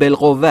گیاه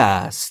بالقوه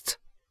است.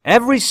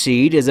 Every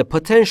seed is a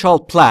potential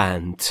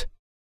plant.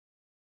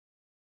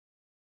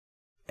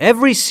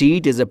 Every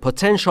seed is a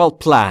potential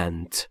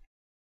plant.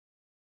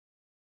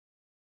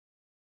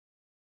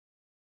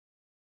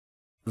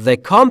 The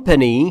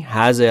company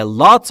has a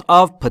lot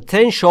of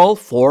potential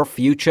for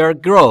future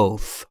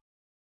growth.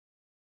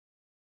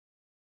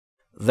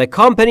 The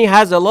company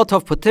has a lot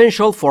of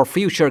potential for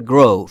future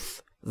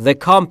growth. The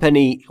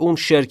company اون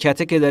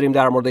شرکته که داریم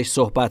در موردش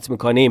صحبت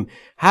میکنیم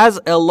has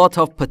a lot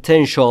of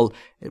potential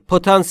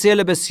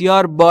پتانسیل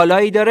بسیار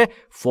بالایی داره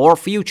for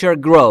future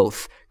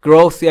growth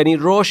growth یعنی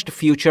رشد،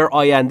 future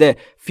آینده.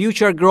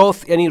 future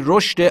growth یعنی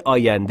رشد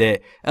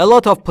آینده. a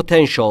lot of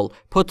potential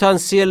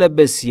پتانسیل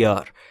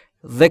بسیار.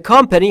 The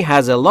company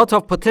has a lot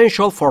of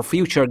potential for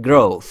future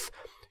growth.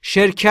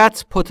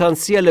 شرکت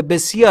پتانسیل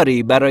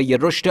بسیاری برای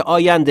رشد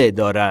آینده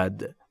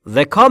دارد.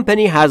 The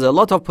company has a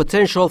lot of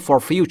potential for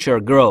future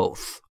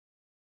growth.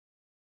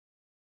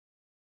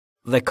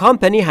 The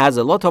company has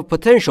a lot of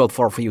potential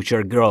for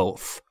future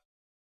growth.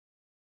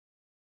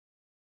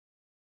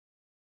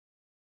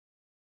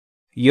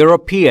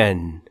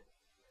 European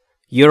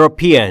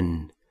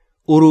European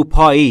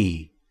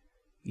اروپایی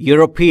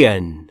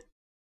European.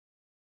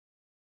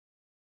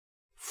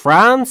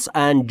 France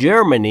and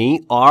Germany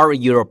are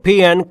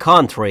European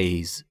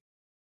countries.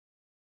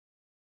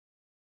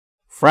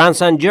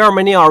 France and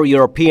Germany are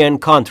European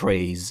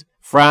countries.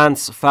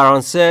 France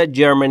فرانسه،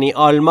 جرمنی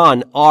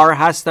آلمان، are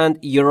هستند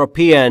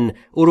European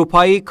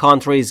اروپایی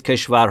countries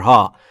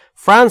کشورها.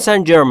 France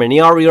and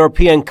Germany are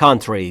European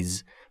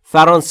countries.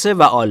 فرانسه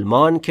و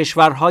آلمان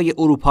کشورهای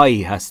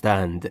اروپایی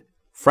هستند.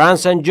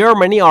 France and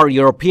Germany are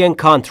European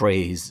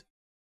countries.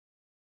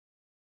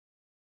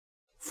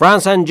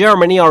 France and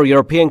Germany are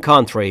European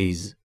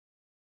countries.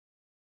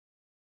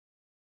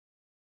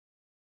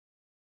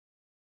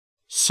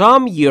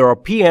 Some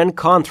European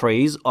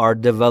countries are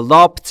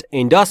developed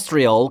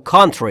industrial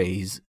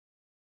countries.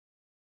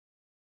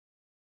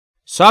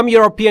 Some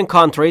European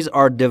countries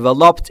are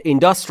developed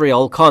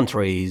industrial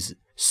countries.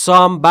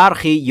 Some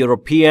برخی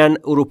European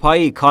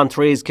اروپایی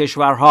countries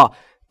کشورها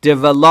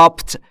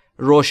developed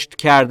رشد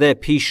کرده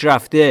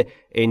پیشرفته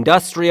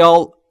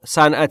industrial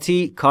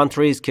صنعتی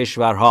countries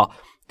کشورها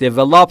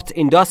developed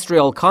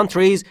industrial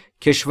countries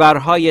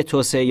کشورهای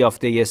توسعه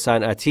یافته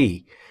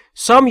صنعتی.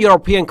 Some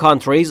European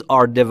countries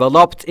are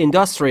developed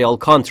industrial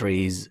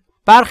countries.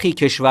 برخی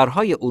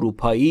کشورهای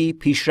اروپایی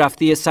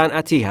پیشرفته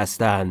صنعتی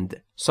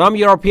هستند. Some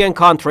European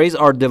countries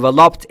are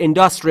developed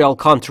industrial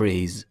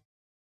countries.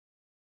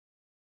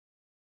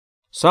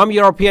 Some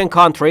European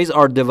countries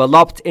are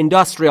developed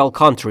industrial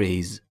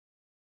countries.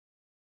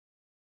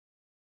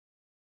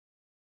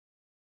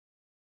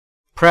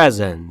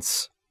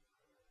 Presence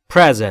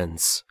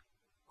presence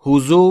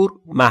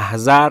حضور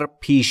محضر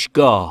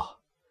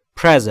پیشگاه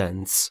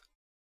presence.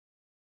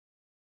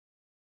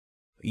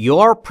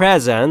 Your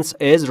presence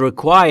is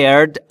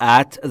required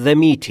at the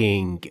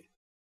meeting.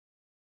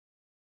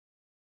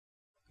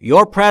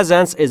 Your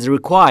presence is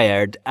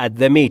required at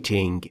the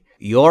meeting.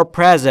 Your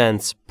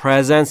presence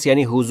presence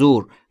یعنی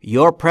حضور.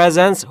 Your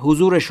presence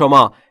حضور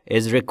شما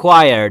is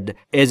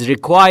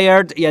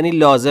required یعنی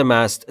لازم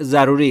است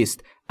ضروری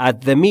است.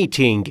 At the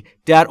meeting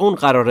در اون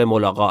قرار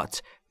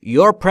ملاقات.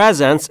 Your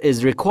presence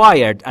is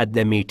required at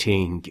the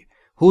meeting.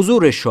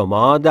 حضور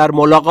شما در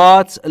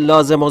ملاقات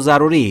لازم و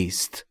ضروری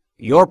است.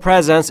 Your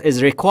presence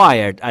is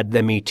required at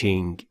the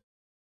meeting.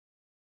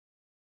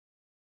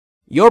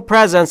 Your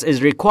presence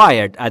is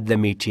required at the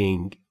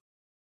meeting.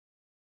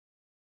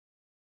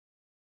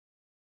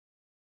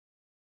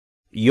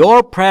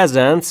 Your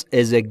presence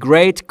is a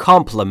great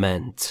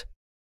compliment.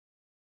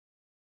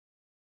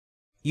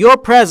 Your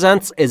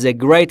presence is a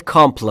great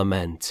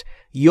compliment.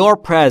 Your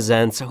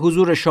presence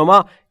حضور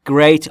شما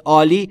great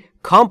عالی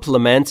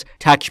compliment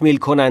تکمیل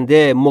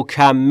کننده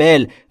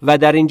مکمل و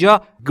در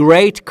اینجا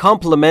great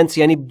compliment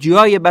یعنی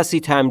جای بسی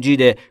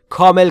تمجید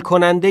کامل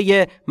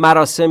کننده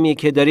مراسمی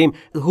که داریم.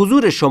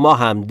 حضور شما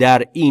هم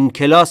در این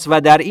کلاس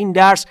و در این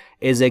درس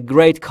is a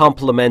great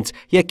compliment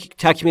یک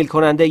تکمیل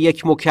کننده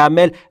یک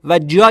مکمل و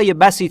جای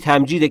بسی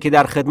تمجیده که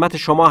در خدمت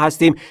شما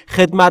هستیم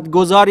خدمت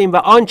گذاریم و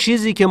آن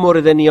چیزی که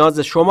مورد نیاز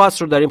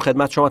شماست رو داریم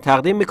خدمت شما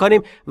تقدیم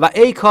میکنیم و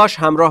ای کاش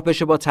همراه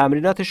بشه با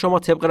تمرینات شما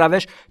طبق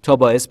روش تا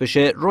باعث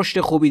بشه رشد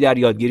خوبی در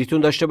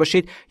یادگیریتون داشته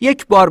باشید.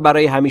 یک بار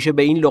برای همیشه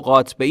به این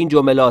لغات به این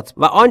جملات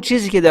و آن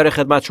چیزی که داره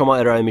خدمت شما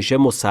ارائه میشه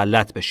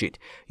مسلط بشید.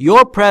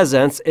 Your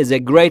presence is a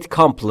great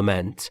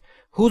compliment.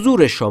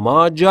 حضور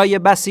شما جای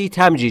بسی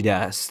تمجید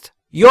است.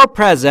 Your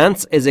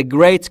presence is a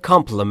great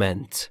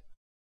compliment.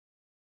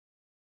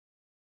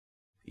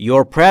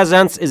 Your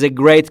presence is a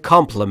great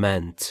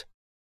compliment.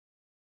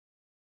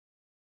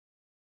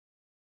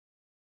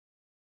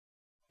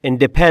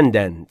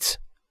 Independent.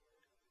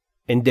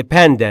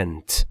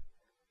 Independent.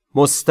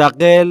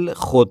 مستقل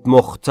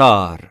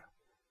خودمختار.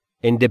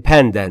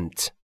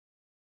 Independent.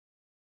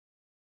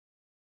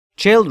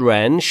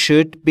 Children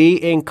should be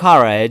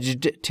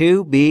encouraged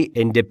to be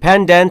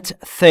independent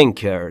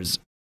thinkers.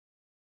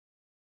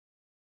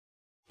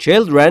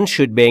 Children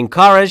should be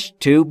encouraged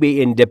to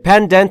be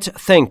independent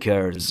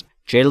thinkers.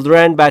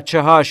 Children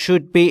بچه ها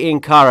should be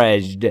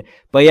encouraged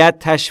باید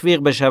تشویق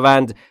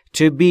بشوند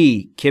to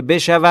be که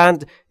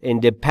بشوند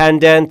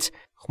independent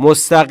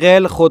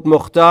مستقل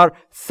خودمختار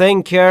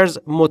thinkers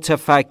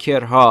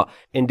متفکرها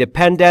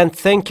independent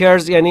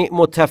thinkers یعنی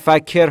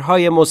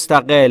متفکرهای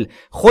مستقل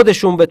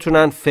خودشون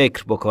بتونن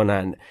فکر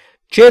بکنن.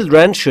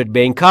 Children should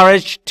be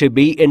encouraged to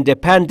be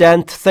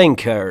independent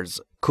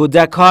thinkers.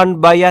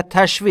 کودکان باید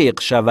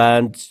تشویق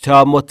شوند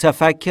تا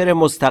متفکر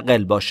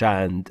مستقل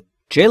باشند.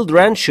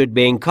 Children should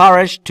be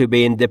encouraged to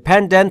be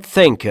independent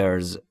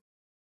thinkers.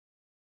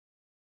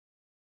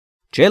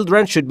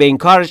 Children should be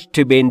encouraged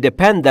to be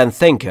independent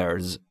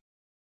thinkers.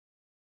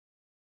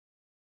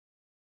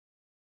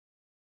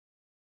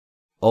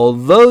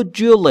 Although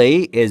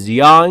Julie is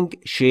young,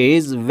 she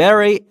is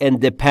very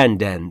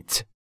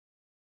independent.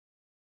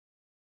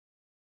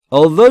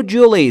 Although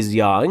Julie is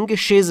young,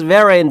 she is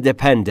very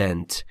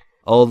independent.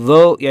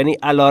 Although یعنی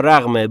علی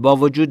رغم، با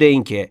وجود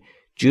اینکه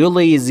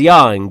Julie is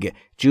young,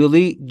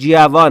 Julie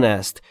جوان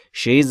است.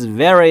 She is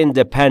very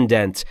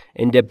independent.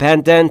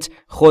 Independent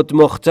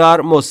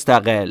خودمختار،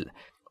 مستقل.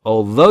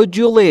 Although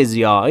Julie is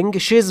young,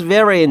 she is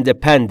very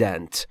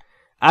independent.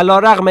 علی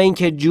رغم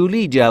اینکه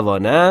جولی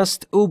جوان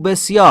است، او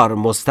بسیار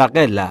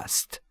مستقل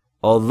است.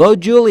 Although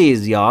Julie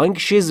is young,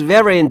 she is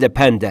very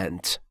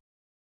independent.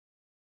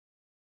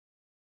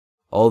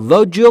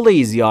 Although Julie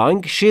is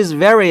young, she is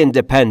very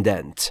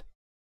independent.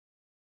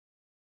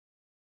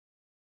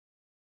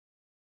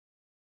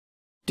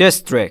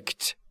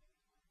 District.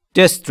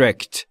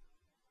 District.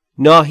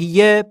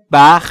 ناحیه،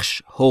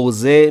 بخش،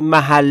 حوزه،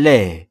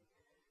 محله.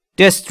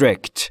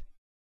 District.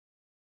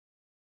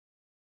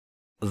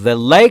 The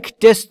Lake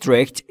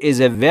District is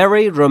a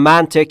very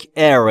romantic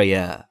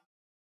area.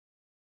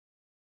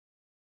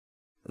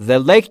 The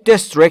Lake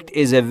District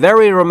is a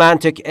very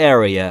romantic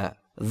area.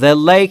 The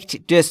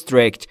Lake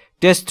District.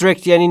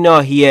 District یعنی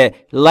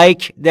ناحیه.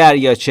 Lake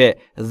دریاچه.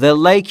 The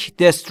Lake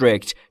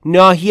District.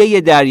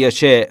 ناحیه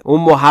دریاچه.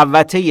 اون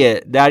محوطه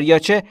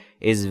دریاچه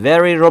is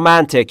very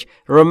romantic.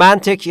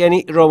 Romantic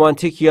یعنی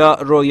رومانتیک یا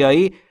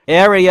رویایی.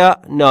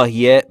 Area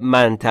ناحیه،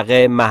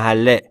 منطقه،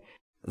 محله.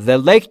 The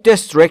Lake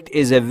District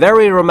is a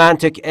very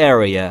romantic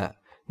area.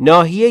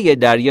 ناحیه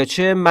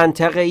دریاچه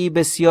منطقه‌ای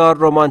بسیار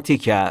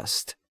رمانتیک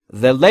است.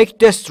 The Lake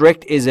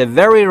District is a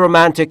very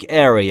romantic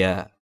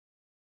area.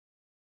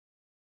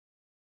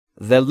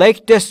 The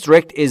Lake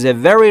District is a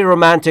very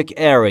romantic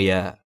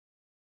area.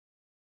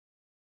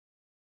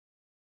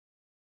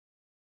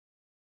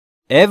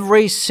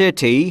 Every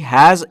city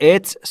has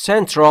its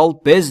central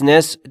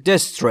business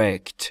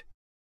district.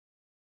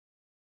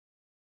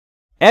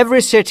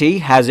 Every city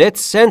has its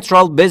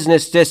central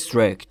business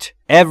district.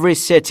 Every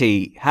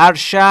city. هر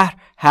شهر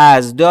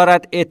has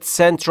دارد its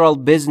central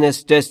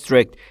business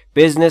district.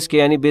 business که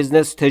یعنی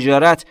business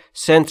تجارت.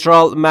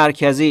 central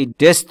مرکزی.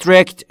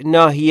 district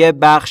ناحیه،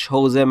 بخش،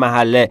 حوزه،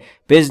 محله.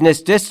 business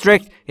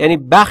district یعنی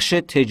بخش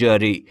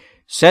تجاری.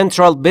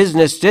 central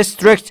business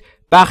district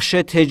بخش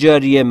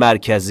تجاری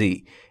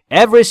مرکزی.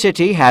 Every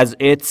city has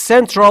its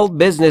central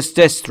business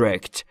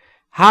district.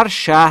 هر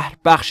شهر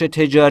بخش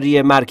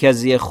تجاری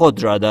مرکزی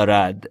خود را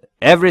دارد.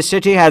 Every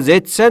city has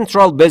its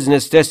central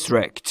business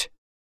district.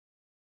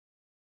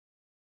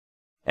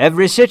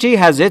 Every city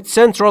has its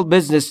central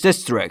business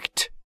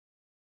district.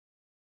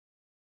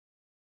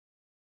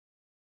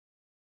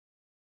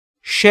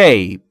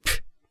 Shape.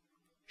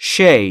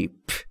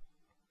 Shape.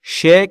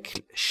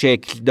 شکل،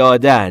 شکل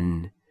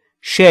دادن.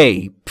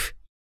 Shape.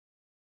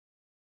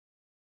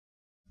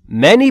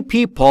 Many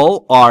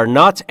people are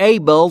not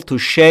able to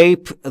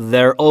shape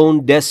their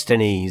own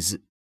destinies.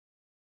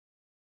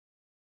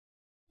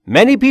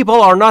 Many people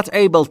are not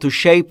able to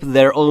shape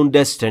their own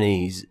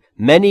destinies.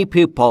 Many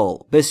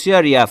people,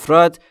 بسیاری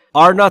افراد,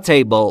 are not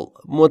able,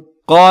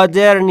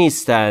 قادر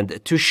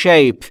نیستند, to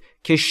shape,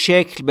 که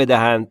شکل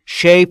بدهند.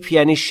 shape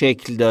یعنی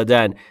شکل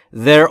دادن.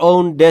 their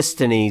own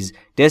destinies.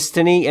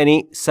 destiny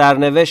یعنی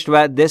سرنوشت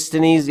و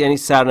destinies یعنی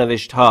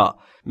سرنوشت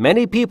ها.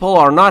 Many people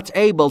are not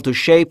able to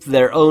shape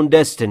their own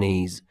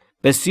destinies.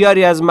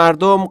 بسیاری از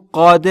مردم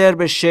قادر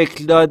به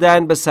شکل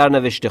دادن به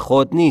سرنوشت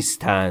خود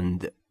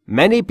نیستند.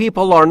 Many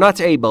people are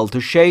not able to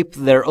shape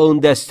their own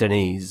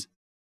destinies.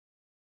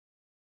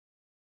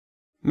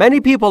 Many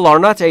people are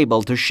not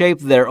able to shape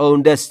their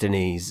own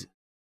destinies.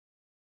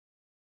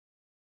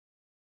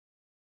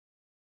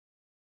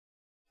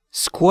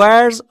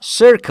 Squares,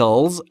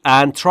 circles,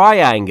 and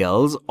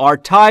triangles are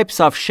types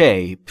of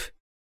shape.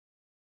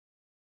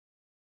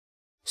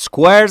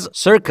 Squares,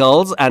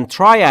 circles, and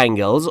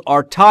triangles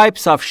are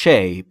types of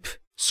shape.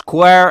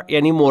 Square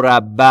یعنی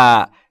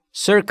مربع.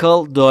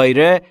 Circle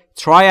دایره.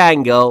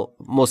 Triangle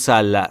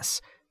مثلث.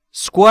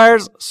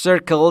 Squares,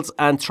 circles,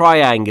 and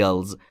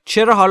triangles.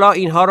 چرا حالا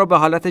اینها رو به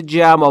حالت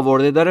جمع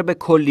آورده؟ داره به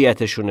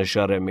کلیتشون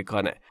اشاره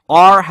میکنه.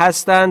 are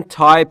هستن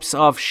types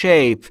of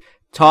shape.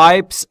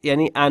 Types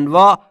یعنی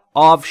انواع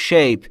of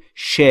shape.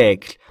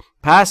 شکل.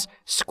 پس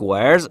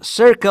squares,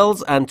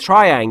 circles, and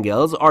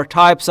triangles are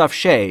types of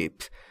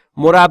shape.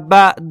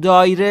 مربع،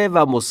 دایره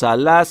و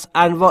مثلث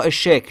انواع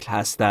شکل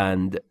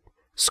هستند.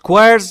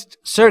 Squares,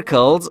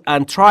 circles,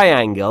 and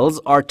triangles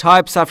are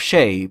types of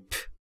shape.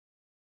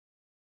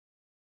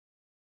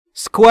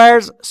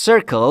 Squares,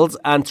 circles,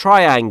 and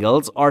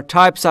triangles are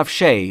types of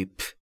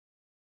shape.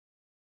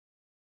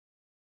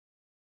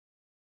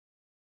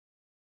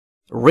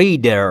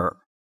 Reader.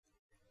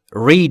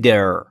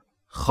 Reader.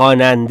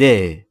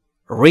 خواننده.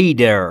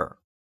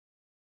 Reader.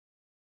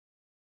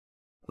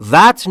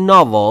 That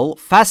novel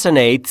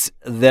fascinates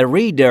the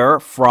reader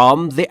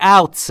from the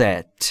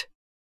outset.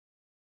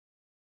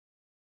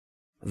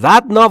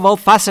 That novel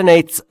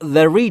fascinates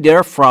the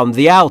reader from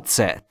the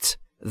outset.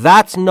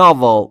 That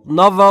novel.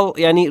 Novel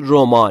یعنی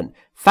رمان.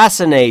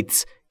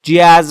 fascinates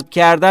جذب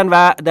کردن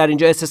و در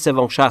اینجا اس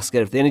سوم شخص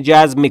گرفته، یعنی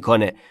جذب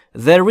میکنه.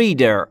 The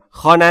reader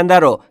خواننده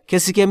رو،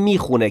 کسی که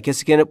میخونه،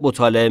 کسی که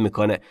مطالعه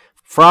میکنه.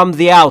 From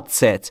the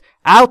outset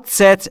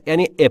outset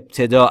یعنی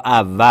ابتدا،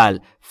 اول.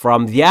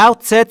 From the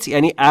outset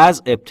یعنی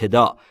از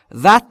ابتدا.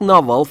 That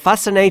novel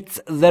fascinates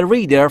the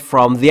reader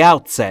from the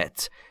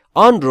outset.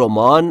 آن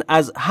رمان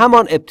از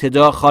همان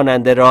ابتدا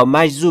خواننده را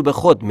مجذوب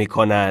خود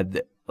میکند.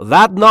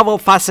 That novel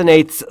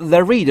fascinates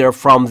the reader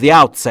from the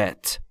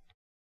outset.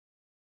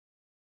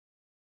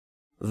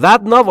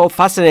 That novel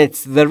fascinates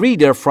the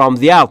reader from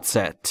the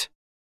outset.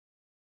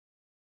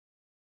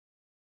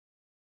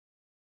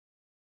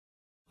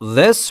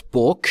 This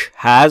book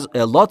has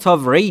a lot of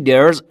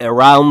readers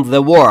around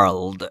the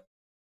world.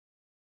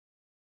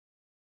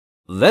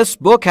 This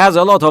book has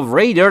a lot of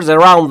readers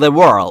around the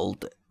world.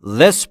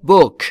 This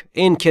book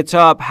این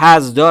کتاب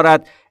has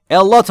دارد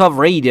a lot of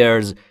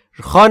readers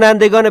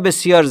خوانندگان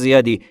بسیار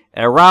زیادی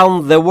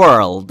around the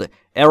world.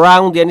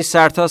 Around یعنی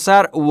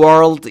سرتاسر،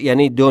 world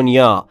یعنی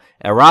دنیا.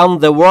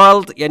 Around the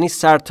world یعنی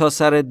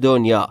سرتاسر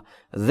دنیا.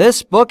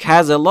 This book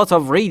has a lot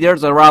of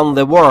readers around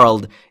the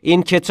world.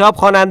 این کتاب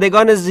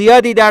خوانندگان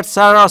زیادی در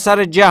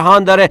سراسر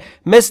جهان داره،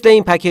 مثل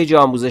این پکیج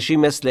آموزشی،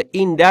 مثل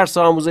این درس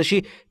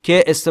آموزشی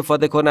که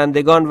استفاده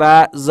کنندگان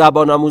و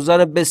زبان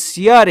آموزان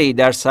بسیاری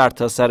در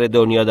سرتاسر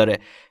دنیا داره.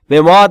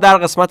 به ما در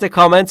قسمت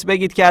کامنت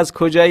بگید که از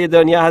کجای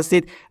دنیا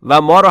هستید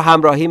و ما رو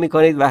همراهی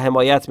میکنید و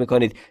حمایت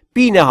میکنید.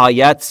 بی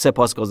نهایت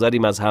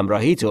سپاسگزاریم از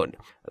همراهیتون.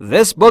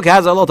 This book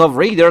has a lot of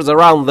readers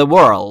around the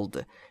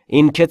world.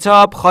 این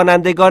کتاب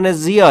خوانندگان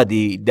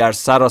زیادی در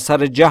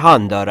سراسر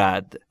جهان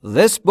دارد.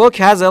 This book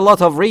has a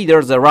lot of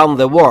readers around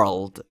the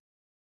world.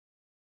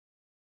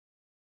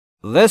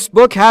 This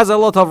book has a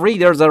lot of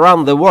readers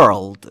around the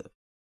world.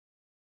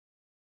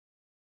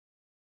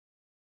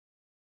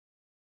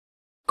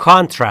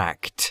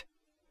 Contract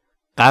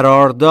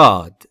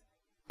قرارداد.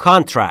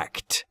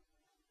 Contract.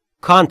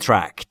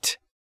 Contract.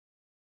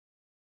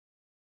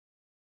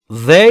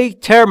 They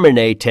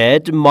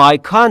terminated my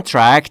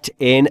contract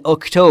in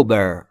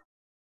October.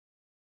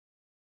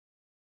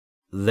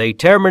 They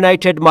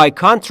terminated my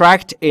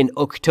contract in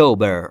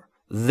October.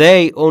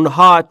 They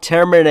اونها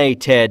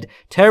terminated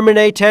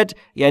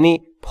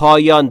یعنی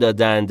پایان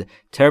دادند.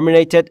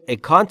 Terminated a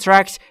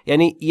contract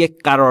یعنی یک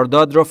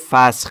قرارداد رو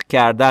فسخ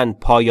کردن،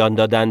 پایان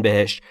دادن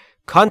بهش.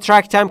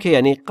 Contract هم که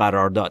یعنی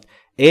قرارداد.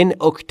 In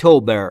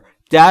October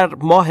در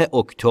ماه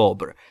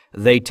اکتبر.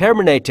 They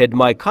terminated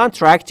my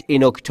contract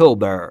in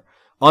October.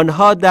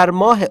 آنها در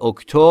ماه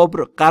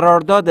اکتبر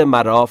قرارداد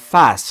مرا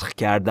فسخ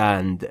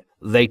کردند.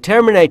 They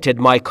terminated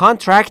my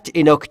contract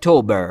in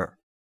October.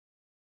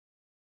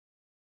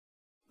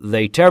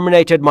 They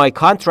terminated my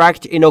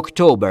contract in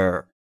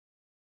October.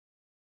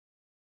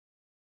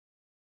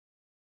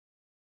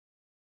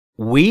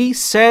 We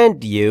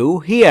send you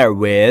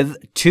herewith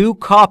 2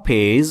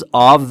 copies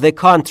of the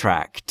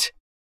contract.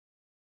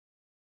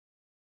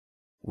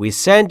 We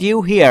send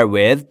you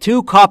herewith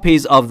 2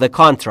 copies of the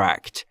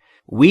contract.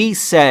 We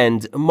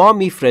send ما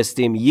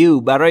میفرستیم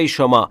you برای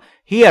شما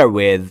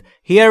herewith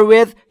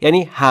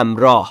یعنی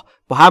همراه.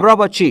 با همراه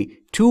با چی؟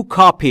 2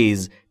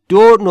 copies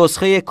 2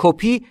 نسخه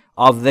کپی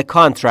of the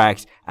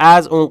contract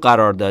از اون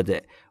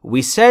قرارداده.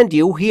 We send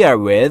you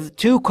herewith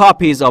 2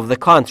 copies of the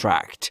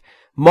contract.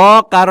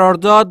 ما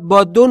قرارداد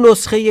با 2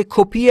 نسخه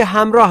کپی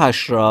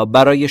همراهش را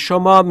برای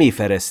شما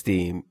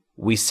میفرستیم.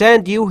 We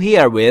send you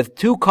herewith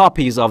 2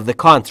 copies of the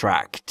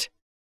contract.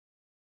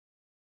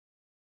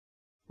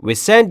 We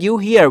send you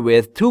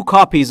herewith 2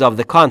 copies of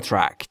the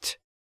contract.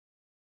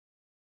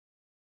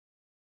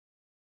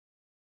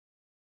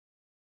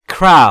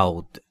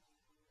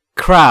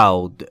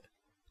 Crowd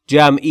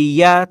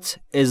جمعیت،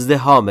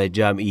 ازدحام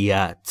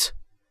جمعیت.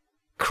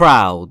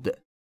 Crowd.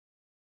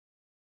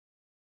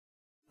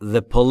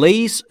 The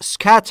police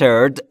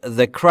scattered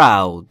the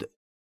crowd.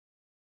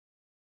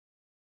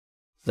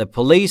 The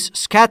police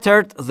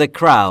scattered the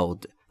crowd.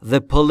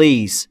 The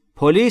police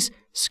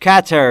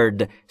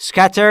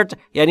scattered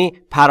یعنی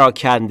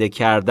پراکنده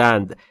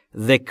کردند.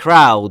 The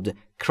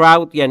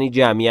crowd یعنی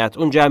جمعیت.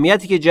 اون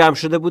جمعیتی که جمع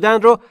شده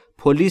بودن رو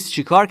پلیس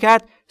چیکار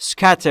کرد؟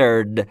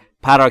 Scattered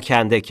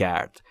پراکنده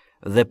کرد.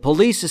 The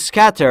police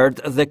scattered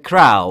the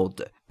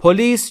crowd.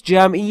 پلیس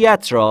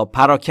جمعیت را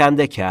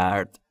پراکنده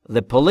کرد.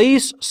 The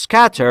police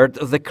scattered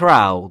the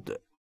crowd.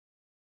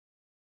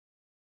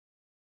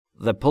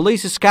 The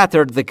police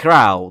scattered the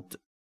crowd.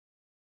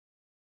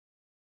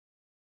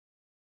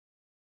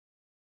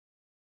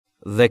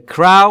 The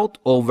crowd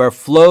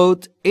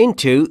overflowed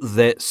into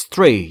the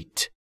street.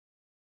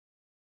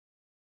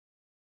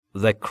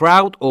 The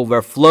crowd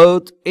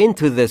overflowed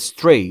into the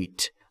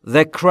street.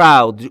 The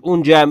crowd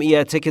اون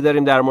جمعیته که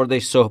داریم در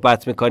موردش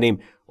صحبت میکنیم.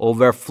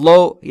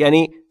 Overflow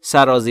یعنی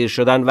سرازیر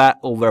شدن و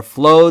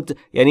overflowed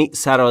یعنی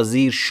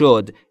سرازیر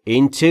شد.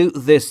 Into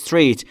the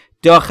street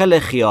داخل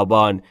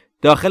خیابان.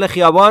 داخل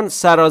خیابان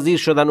سرازیر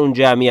شدن اون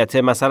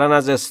جمعیته، مثلا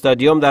از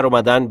استادیوم در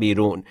اومدن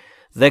بیرون.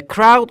 The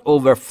crowd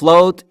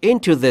overflowed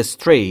into the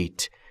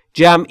street.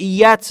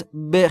 جمعیت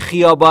به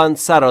خیابان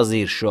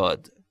سرازیر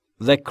شد.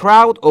 The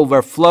crowd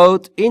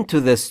overflowed into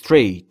the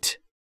street.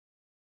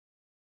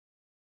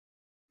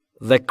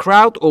 The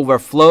crowd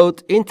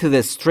overflowed into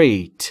the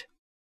street.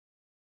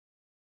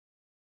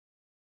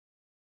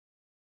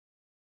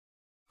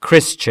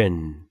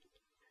 Christian,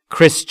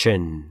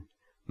 Christian,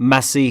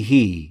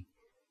 مسیحی,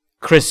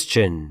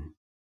 Christian.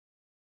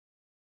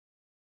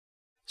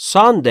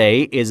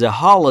 Sunday is a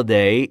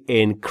holiday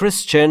in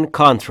Christian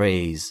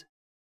countries.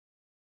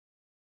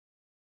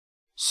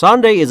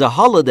 Sunday is a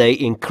holiday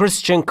in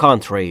Christian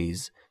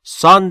countries.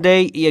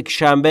 Sunday یک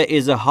شنبه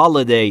is a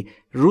holiday.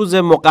 روز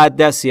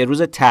مقدسیه،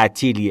 روز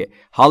تعطیلیه.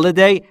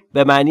 Holiday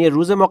به معنی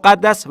روز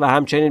مقدس و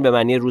همچنین به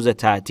معنی روز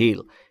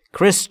تعطیل.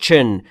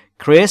 Christian,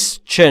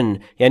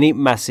 Christian یعنی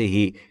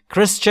مسیحی.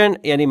 Christian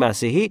یعنی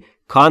مسیحی.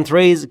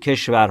 Countries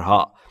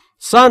کشورها.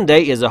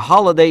 Sunday is a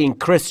holiday in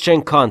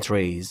Christian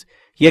countries.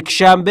 یک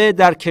شنبه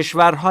در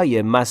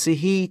کشورهای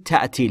مسیحی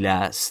تعطیل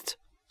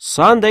است.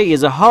 Sunday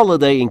is a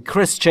holiday in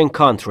Christian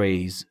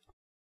countries.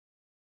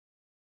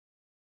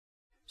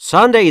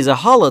 Sunday is a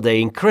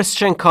holiday in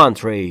Christian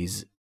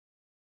countries.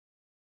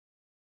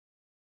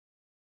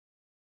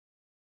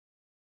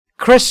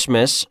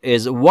 Christmas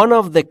is one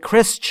of the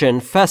Christian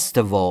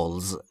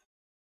festivals.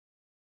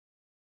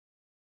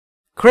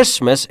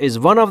 Christmas is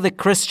one of the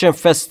Christian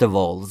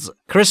festivals.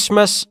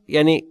 Christmas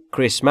یعنی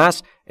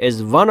Christmas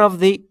is one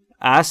of the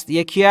است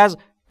یکی از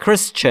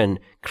Christian.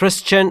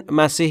 Christian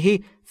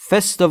مسیحی.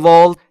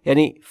 Festival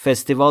یعنی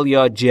فستیوال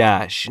یا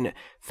جشن.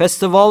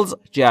 Festivals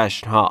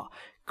جشنها.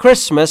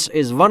 Christmas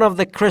is one of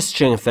the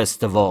Christian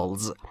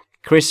festivals.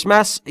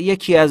 Christmas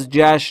یکی از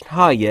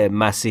جشنهای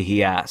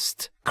مسیحی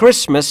است.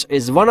 Christmas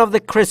is one of the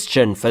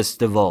Christian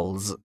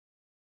festivals.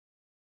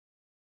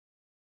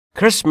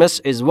 Christmas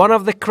is one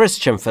of the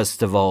Christian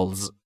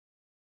festivals.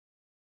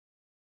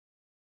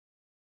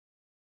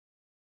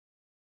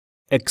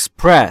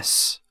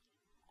 Express,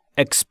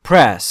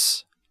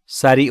 express,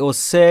 سریع و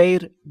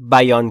سیر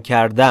بیان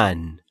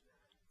کردن.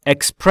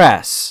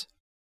 Express.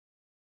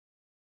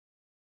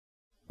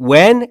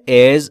 When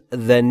is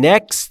the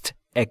next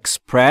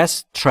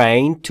express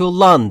train to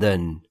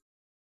London?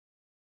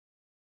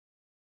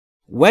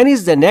 When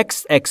is the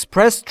next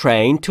express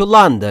train to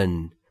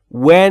London?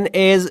 When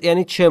is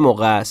یعنی چه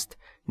موقع است.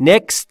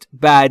 Next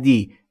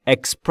بعدی.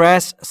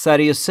 Express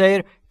سریع و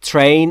سیر.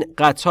 Train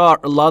قطار.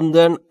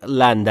 London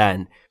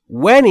لندن.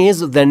 When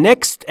is the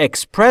next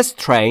express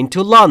train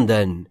to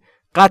London?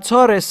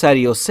 قطار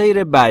سریع و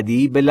سیر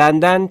بعدی به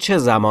لندن چه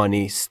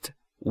زمانی است؟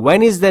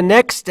 When is the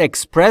next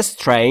express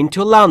train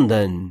to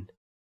London?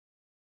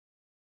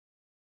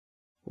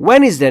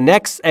 When is the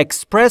next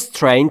express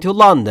train to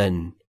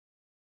London?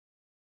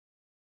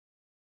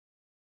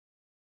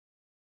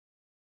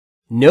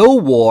 No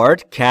word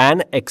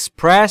can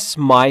express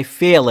my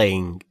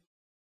feeling.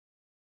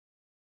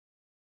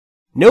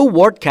 No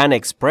word can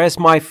express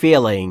my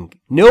feeling.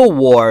 No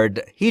word.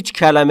 هیچ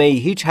کلمه،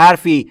 هیچ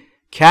حرفی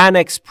can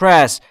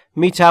express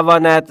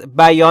میتواند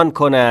بیان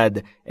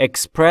کند.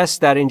 express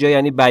در اینجا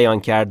یعنی بیان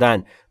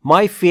کردن.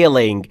 My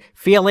feeling.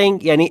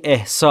 Feeling یعنی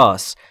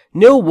احساس.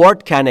 No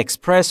word can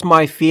express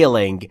my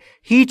feeling.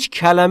 هیچ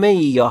کلمه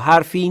یا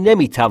حرفی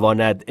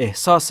نمیتواند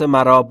احساس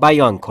مرا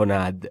بیان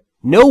کند.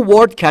 No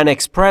word can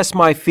express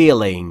my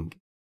feeling.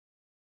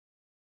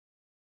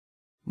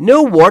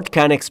 No word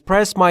can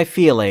express my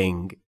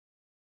feeling.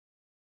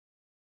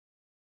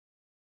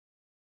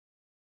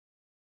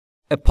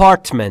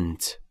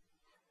 Apartment.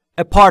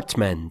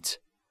 Apartment.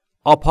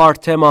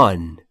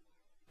 Apartman.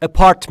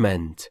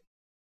 Apartment.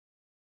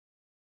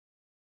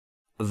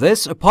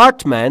 This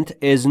apartment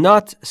is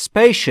not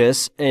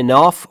spacious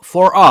enough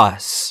for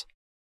us.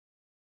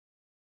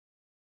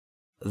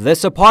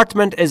 This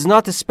apartment is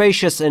not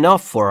spacious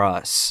enough for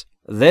us.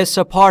 This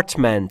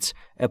apartment.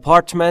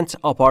 Apartment,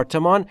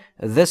 apartمان.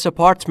 This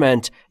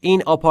apartment.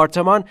 این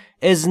آپارتمان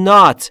is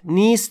not.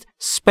 نیست.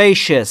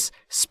 Spacious.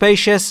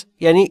 Spacious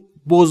یعنی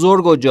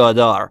بزرگ و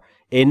جادار.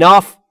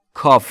 Enough.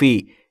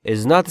 کافی.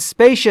 Is not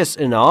spacious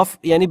enough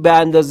یعنی به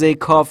اندازه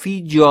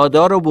کافی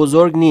جادار و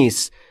بزرگ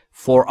نیست.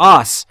 For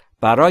us.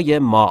 برای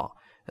ما.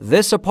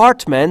 This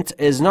apartment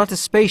is not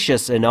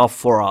spacious enough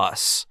for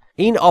us.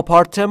 این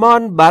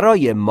آپارتمان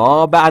برای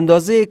ما به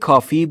اندازه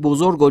کافی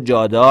بزرگ و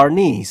جادار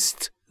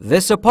نیست.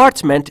 This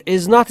apartment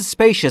is not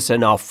spacious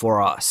enough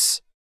for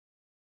us.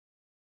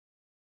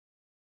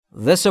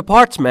 This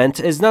apartment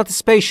is not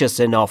spacious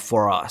enough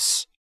for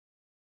us.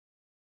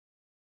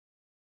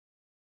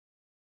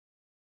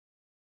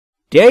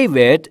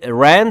 David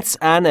rents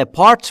an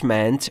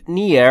apartment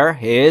near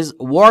his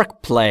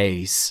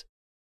workplace.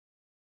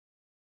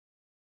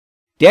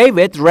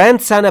 David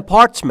rents an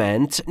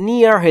apartment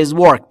near his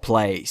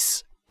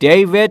workplace.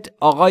 David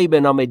آقایی به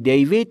نام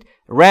دیوید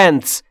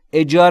rents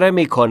اجاره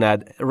می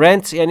کند.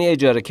 rent یعنی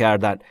اجاره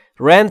کردن.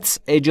 rents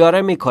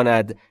اجاره می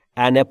کند.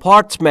 an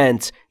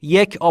apartment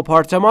یک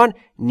آپارتمان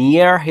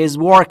near his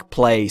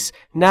workplace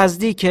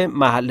نزدیک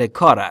محل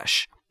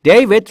کارش.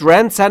 David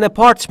rents an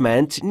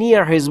apartment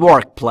near his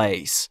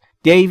workplace.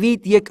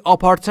 دیوید یک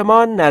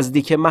آپارتمان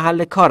نزدیک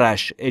محل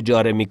کارش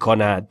اجاره می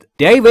کند.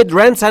 David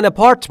rents an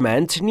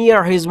apartment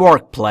near his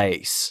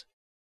workplace.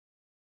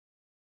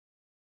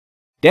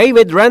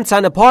 David rents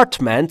an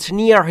apartment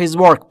near his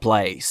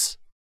workplace.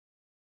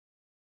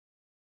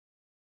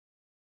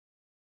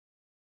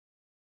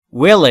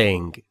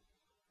 Willing.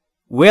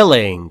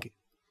 Willing.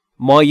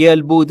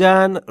 مایل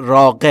بودن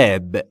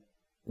راغب.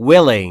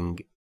 Willing.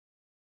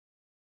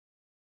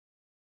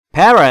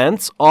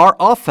 Parents are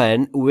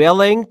often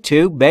willing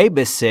to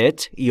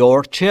babysit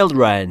your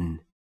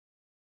children.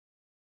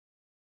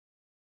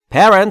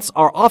 Parents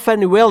are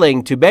often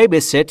willing to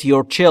babysit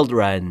your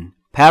children.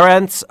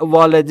 Parents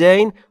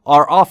والدین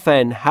are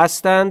often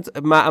هستند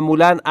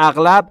معمولاً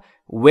اغلب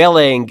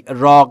willing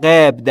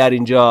راغب در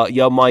اینجا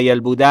یا مایل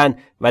بودن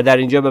و در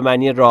اینجا به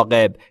معنی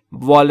راغب.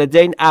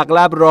 والدین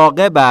اغلب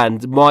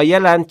راغبند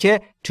مایلند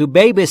که to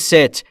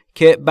babysit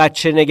که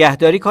بچه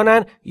نگهداری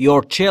کنن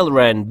your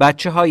children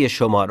بچه های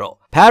شما رو.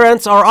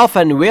 Parents are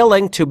often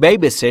willing to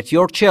babysit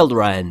your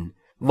children.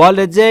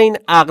 والدین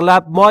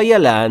اغلب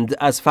مایلند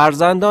از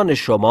فرزندان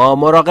شما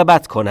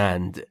مراقبت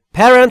کنند.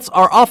 Parents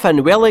are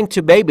often willing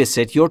to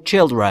babysit your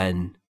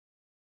children.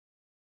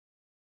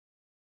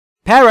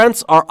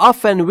 Parents are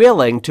often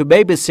willing to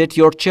babysit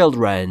your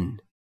children.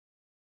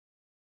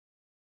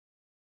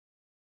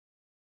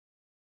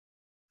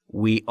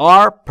 We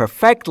are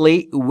perfectly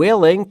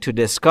willing to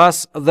discuss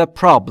the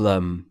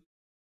problem.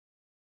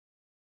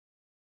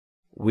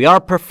 We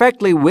are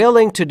perfectly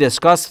willing to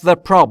discuss the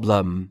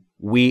problem.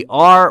 We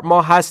are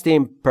ما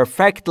هستیم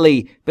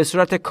perfectly به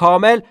صورت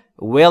کامل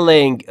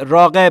willing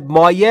راغب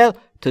مایل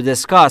to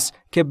discuss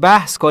که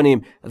بحث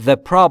کنیم the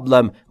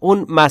problem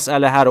اون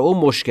مسئله رو اون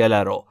مشکل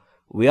رو.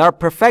 We are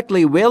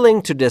perfectly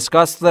willing to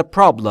discuss the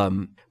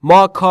problem.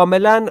 ما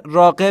کاملا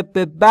راغب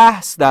به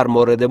بحث در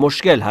مورد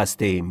مشکل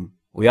هستیم.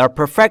 We are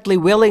perfectly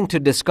willing to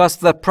discuss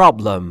the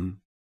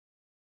problem.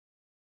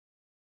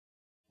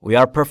 We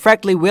are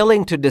perfectly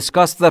willing to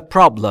discuss the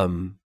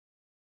problem.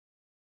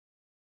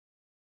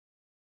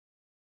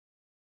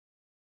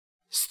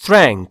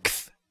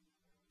 Strength.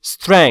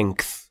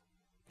 Strength.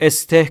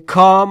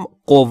 استحکام،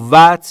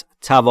 قوت،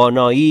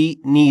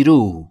 توانایی،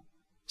 نیرو.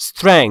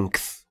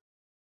 Strength.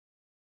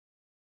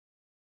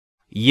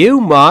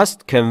 You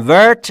must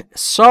convert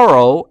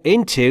sorrow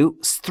into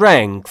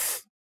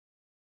strength.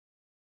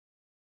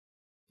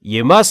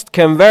 You must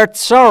convert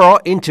sorrow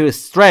into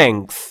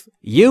strength.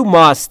 You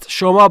must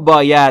شما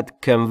باید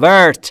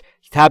convert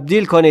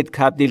تبدیل کنید.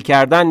 تبدیل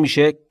کردن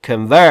میشه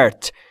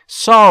convert.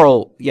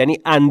 Sorrow یعنی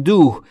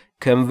اندوه.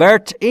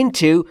 Convert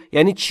into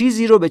یعنی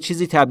چیزی رو به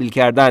چیزی تبدیل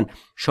کردن.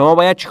 شما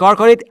باید چیکار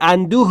کنید؟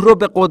 اندوه رو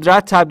به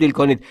قدرت تبدیل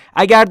کنید.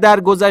 اگر در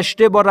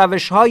گذشته با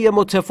روش‌های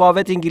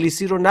متفاوت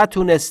انگلیسی رو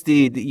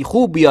نتونستید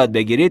خوب یاد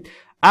بگیرید،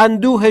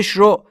 اندوهش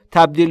رو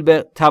تبدیل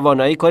به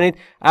توانایی کنید.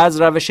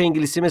 از روش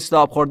انگلیسی مثل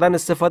آب خوردن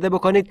استفاده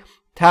بکنید.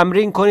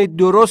 تمرین کنید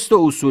درست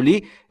و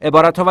اصولی.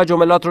 عبارت‌ها و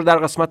جملات رو در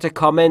قسمت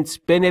کامنت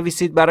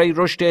بنویسید برای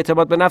رشد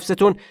اعتماد به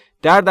نفستون،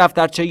 در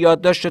دفترچه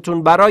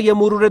یادداشتتون برای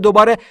مرور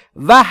دوباره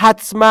و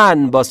حتماً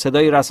با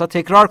صدای رسا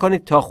تکرار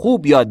کنید تا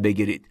خوب یاد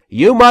بگیرید.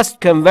 You must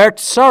convert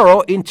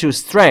sorrow into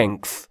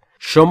strength.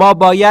 شما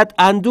باید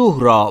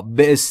اندوه را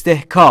به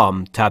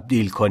استحکام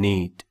تبدیل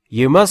کنید.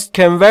 You must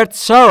convert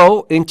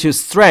sorrow into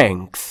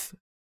strength.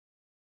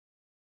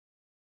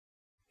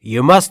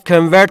 You must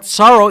convert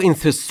sorrow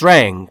into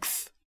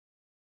strength.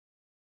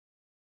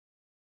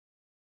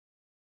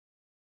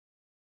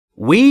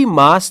 We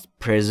must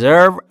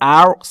preserve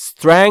our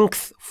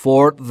strength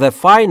for the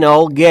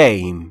final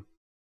game.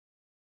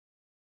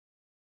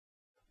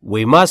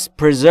 We must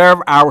preserve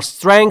our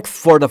strength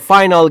for the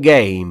final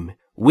game.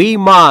 We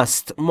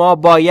must ما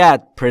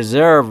باید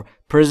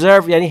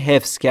preserve یعنی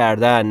حفظ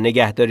کردن،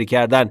 نگهداری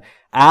کردن.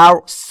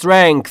 Our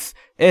strength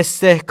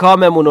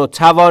استحکاممون و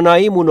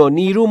تواناییمون و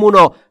نیرومون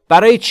و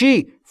برای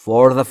چی؟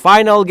 For the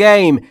final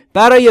game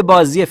برای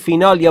بازی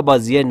فینال یا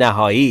بازی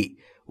نهایی.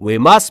 We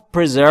must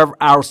preserve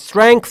our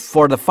strength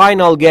for the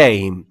final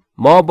game.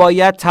 ما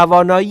باید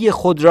توانایی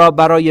خود را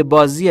برای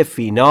بازی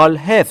فینال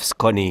حفظ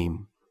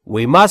کنیم.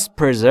 We must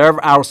preserve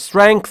our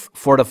strength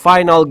for the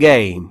final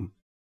game.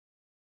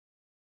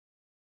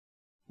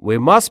 We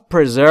must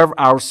preserve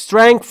our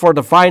strength for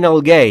the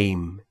final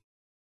game.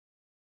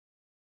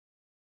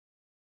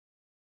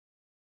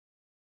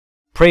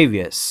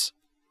 Previous.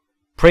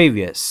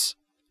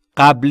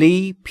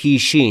 قبلی،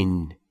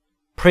 پیشین.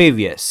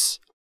 Previous.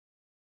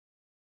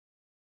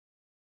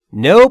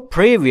 No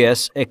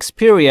previous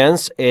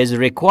experience is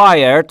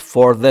required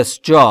for this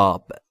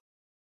job.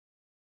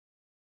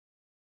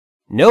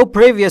 No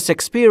previous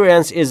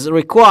experience is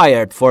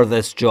required for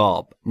this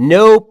job.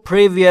 No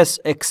previous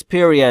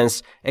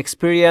experience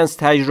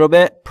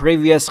تجربه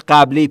previous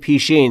قبلی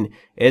پیشین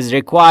is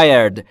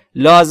required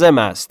لازم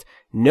است.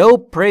 No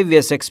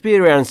previous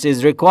experience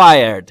is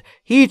required.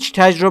 هیچ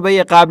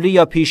تجربه قبلی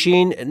یا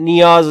پیشین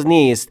نیاز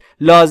نیست،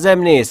 لازم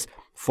نیست.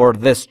 For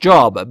this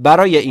job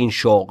برای این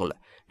شغل.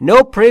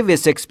 No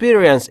previous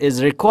experience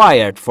is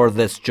required for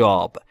this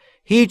job.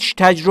 هیچ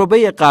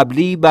تجربه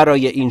قبلی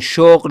برای این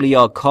شغل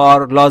یا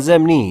کار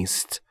لازم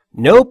نیست.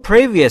 No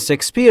previous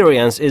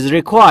experience is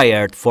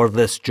required for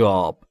this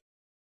job.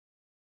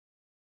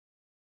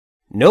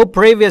 No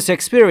previous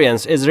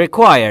experience is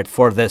required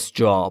for this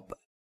job.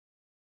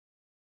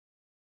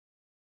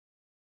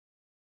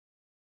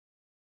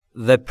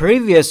 The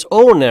previous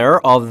owner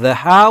of the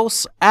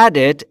house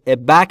added a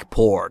back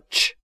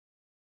porch.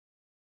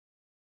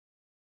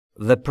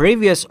 The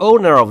previous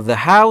owner of the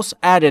house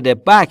added a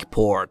back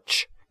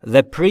porch.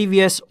 The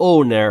previous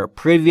owner.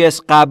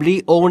 Previous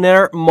قبلی.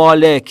 Owner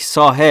مالک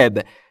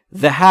صاحب.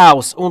 The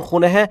house اون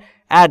خونه.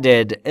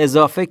 Added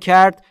اضافه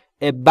کرد.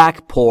 A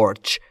back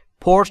porch.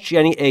 Porch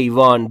یعنی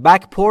ایوان.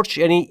 Back porch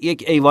یعنی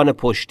یک ایوان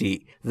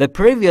پشتی. The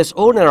previous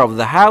owner of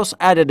the house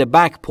added a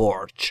back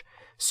porch.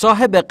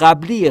 صاحب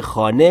قبلی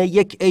خانه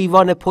یک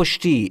ایوان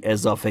پشتی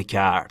اضافه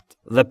کرد.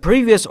 The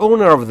previous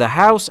owner of the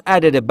house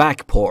added a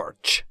back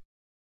porch.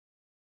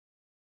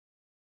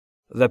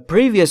 The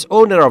previous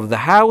owner of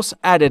the house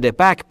added a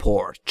back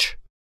porch.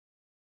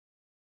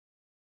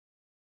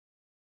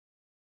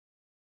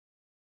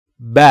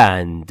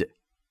 Band.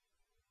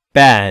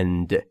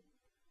 Band.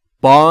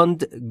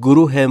 باند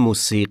گروه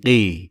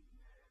موسیقی.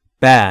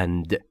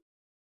 Band.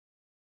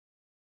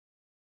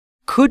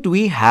 Could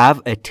we have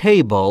a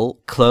table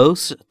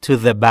close to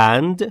the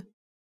band?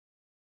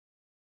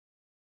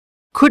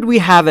 Could we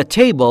have a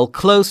table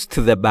close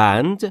to the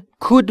band?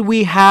 Could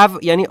we have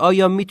یعنی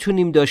آیا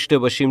میتونیم داشته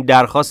باشیم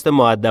درخواست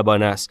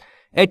مؤدبانه است.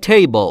 A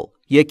table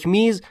یک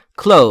میز.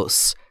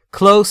 Close.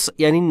 Close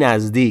یعنی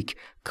نزدیک.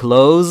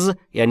 Close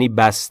یعنی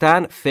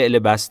بستن، فعل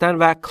بستن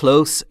و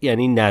close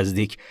یعنی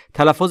نزدیک.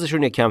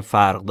 تلفظشون یکم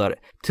فرق داره.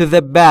 To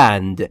the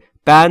band.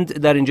 بند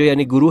در اینجا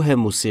یعنی گروه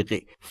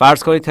موسیقی.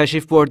 فرض کنید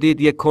تشریف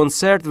بردید یک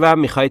کنسرت و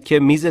میخواید که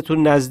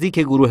میزتون نزدیک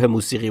گروه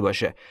موسیقی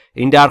باشه.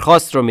 این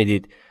درخواست رو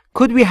میدید.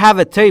 Could we have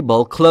a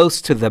table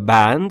close to the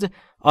band?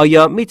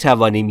 آیا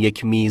میتوانیم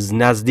یک میز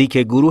نزدیک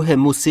گروه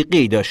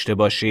موسیقی داشته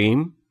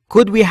باشیم؟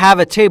 Could we have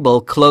a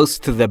table close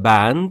to the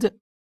band?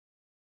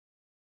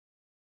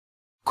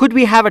 Could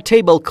we have a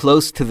table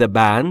close to the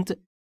band?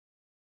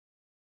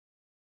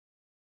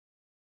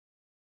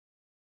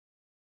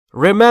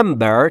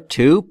 Remember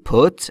to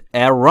put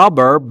a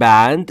rubber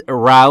band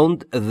around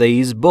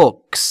these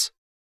books.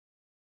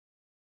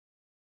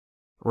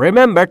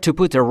 Remember to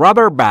put a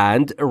rubber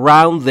band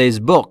around these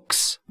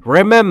books.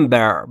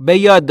 Remember به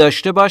یاد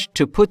داشته باش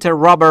to put a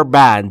rubber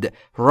band.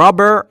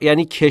 Rubber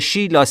یعنی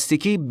کشی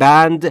لاستیکی.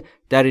 band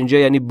در اینجا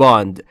یعنی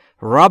باند.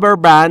 rubber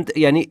band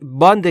یعنی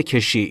باند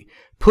کشی.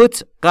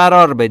 put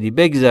قرار بدی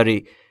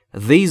بگذاری.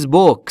 These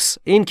books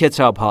این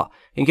کتاب ها.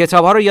 این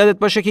کتاب ها رو یادت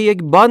باشه که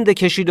یک باند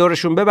کشی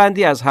دورشون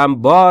ببندی از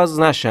هم باز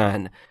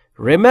نشن.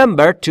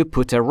 Remember to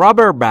put a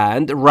rubber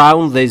band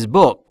around these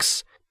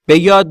books. به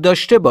یاد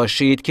داشته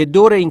باشید که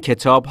دور این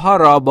کتاب ها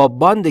را با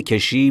باند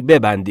کشی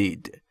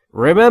ببندید.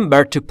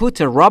 Remember to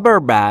put a rubber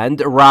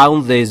band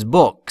around these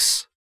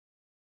books.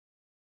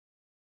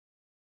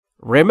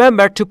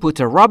 Remember to put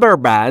a rubber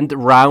band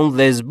around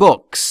these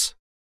books.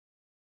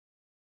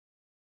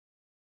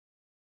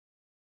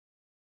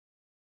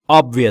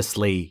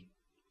 Obviously.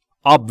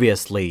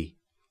 Obviously.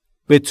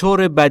 به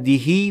طور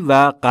بدیهی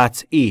و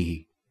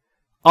قطعی.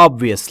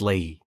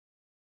 Obviously.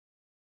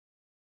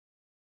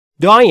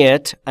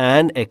 Diet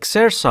and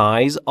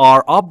exercise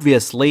are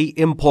obviously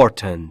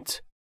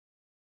important.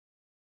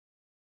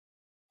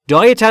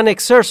 Diet and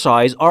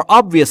exercise are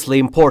obviously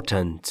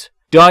important.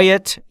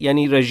 Diet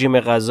یعنی رژیم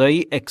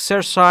غذایی.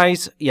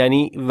 Exercise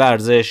یعنی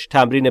ورزش،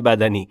 تمرین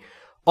بدنی.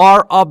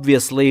 Are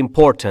obviously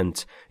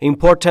important.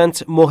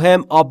 Important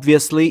مهم.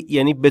 Obviously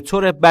یعنی به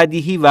طور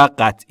بدیهی و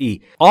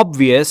قطعی.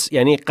 Obvious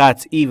یعنی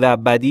قطعی و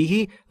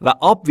بدیهی و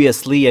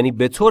obviously یعنی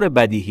به طور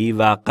بدیهی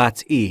و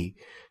قطعی.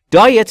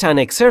 Diet and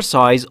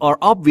exercise are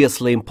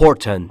obviously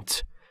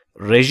important.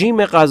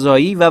 رژیم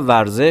غذایی و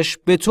ورزش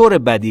به طور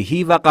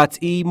بدیهی و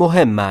قطعی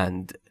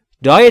مهمند.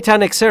 Diet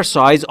and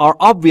exercise are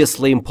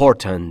obviously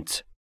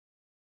important.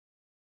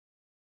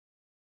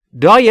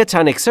 Diet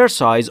and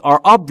exercise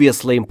are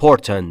obviously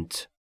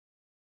important.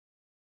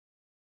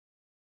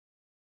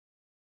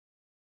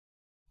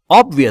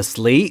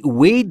 Obviously,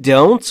 we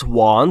don't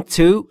want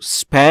to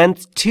spend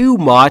too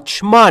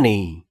much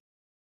money.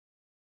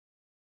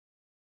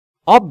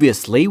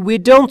 Obviously, we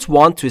don't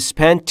want to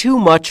spend too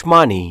much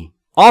money.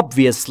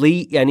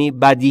 Obviously یعنی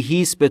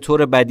بدیهی است به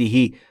طور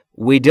بدیهی.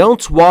 We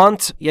don't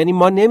want یعنی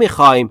ما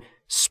نمیخوایم.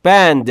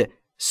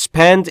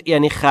 Spend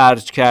یعنی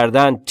خرج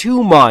کردن.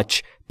 Too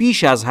much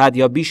بیش از حد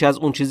یا بیش از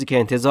اون چیزی که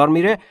انتظار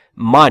میره.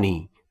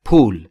 Money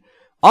پول.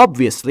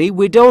 Obviously,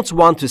 we don't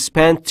want to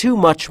spend too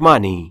much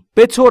money.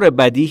 به طور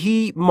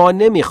بدیهی ما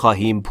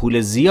نمیخواهیم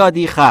پول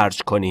زیادی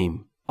خرج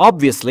کنیم.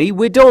 Obviously,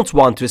 we don't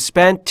want to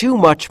spend too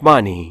much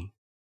money.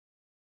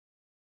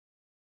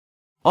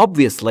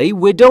 Obviously,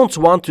 we don't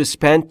want to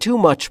spend too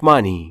much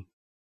money.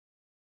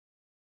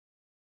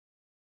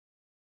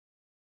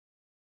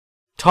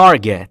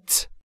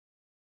 Target.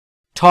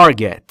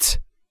 Target.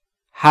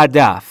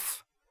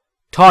 هدف.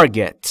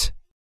 Target.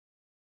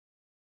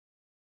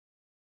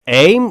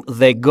 Aim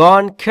the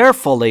gun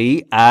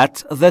carefully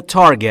at the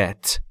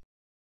target.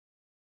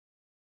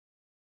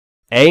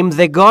 Aim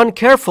the gun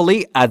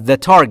carefully at the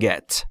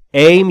target.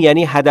 Aim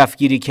یعنی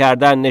هدفگیری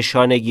کردن،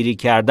 نشانه گیری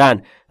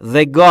کردن.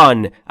 The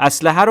gun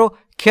اسلحه رو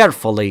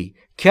carefully.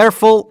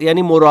 Careful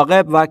یعنی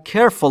مراقب و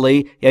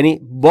carefully یعنی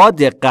با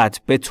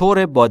دقت، به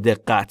طور با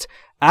دقت.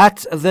 At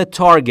the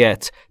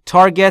target.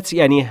 target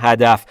یعنی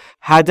هدف.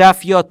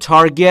 هدف یا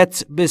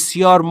تارگت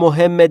بسیار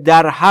مهمه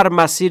در هر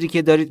مسیری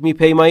که دارید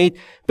میپیمایید،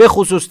 به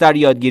خصوص در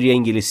یادگیری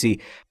انگلیسی.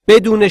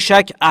 بدون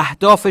شک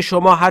اهداف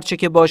شما هرچه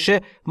که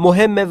باشه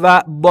مهمه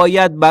و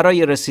باید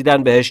برای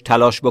رسیدن بهش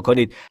تلاش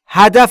بکنید.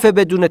 هدف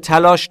بدون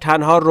تلاش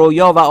تنها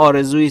رویا و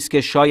آرزویی است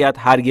که شاید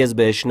هرگز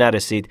بهش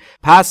نرسید.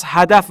 پس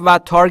هدف و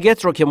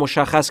تارگت رو که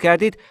مشخص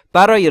کردید،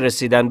 برای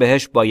رسیدن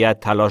بهش باید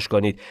تلاش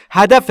کنید.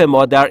 هدف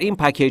ما در این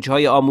پکیج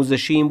های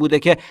آموزشی این بوده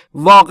که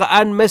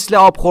واقعاً مثل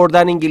آب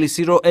خوردن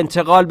انگلیسی رو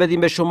انتقال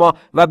بدیم به شما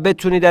و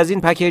بتونید از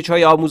این پکیج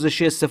های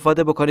آموزشی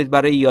استفاده بکنید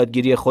برای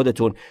یادگیری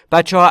خودتون.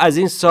 بچه‌ها از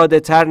این ساده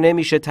تر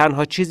نمیشه.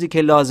 تنها چیزی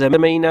که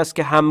لازمه این است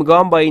که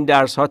همگام با این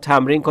درس ها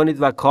تمرین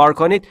کنید و کار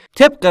کنید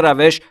طبق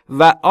روش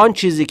و آن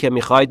چیزی که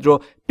میخواید رو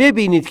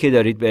ببینید که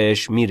دارید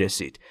بهش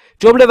میرسید.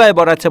 جمله و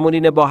عبارتمون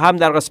اینه با هم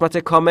در قسمت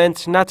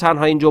کامنت. نه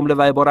تنها این جمله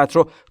و عبارت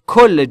رو،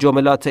 کل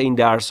جملات این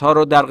درس ها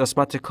رو در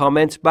قسمت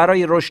کامنت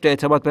برای رشد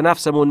اعتماد به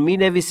نفسمون می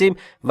نویسیم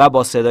و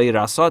با صدای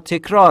رسا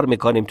تکرار می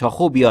کنیم تا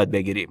خوب یاد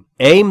بگیریم.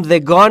 Aim the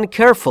gun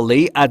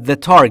carefully at the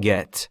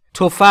target.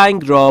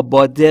 تفنگ را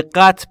با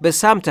دقت به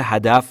سمت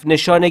هدف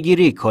نشانه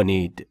گیری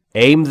کنید.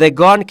 Aim the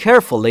gun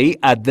carefully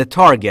at the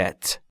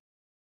target.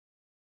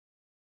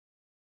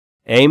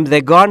 Aim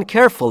the gun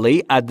carefully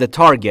at the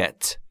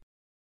target.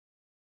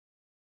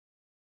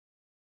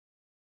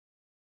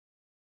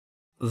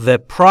 The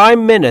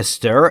Prime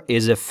Minister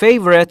is a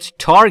favorite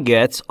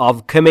target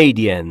of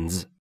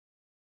comedians.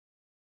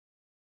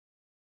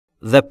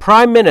 The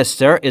Prime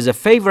Minister is a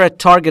favorite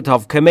target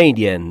of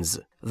comedians.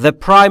 The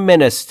Prime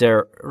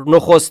Minister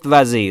نخست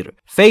وزیر.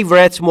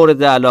 Favorite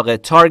مورد علاقه.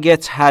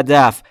 Target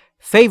هدف.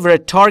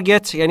 Favorite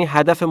target یعنی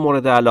هدف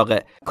مورد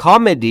علاقه.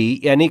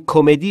 Comedy یعنی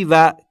کمدی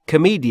و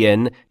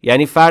comedian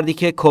یعنی فردی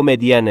که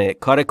کمدینه،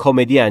 کار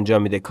کمدی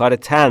انجام میده، کار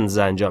طنز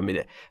انجام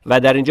میده و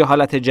در اینجا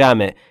حالت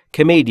جمع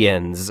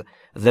comedians.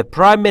 The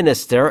Prime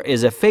Minister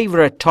is a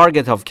favorite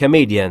target of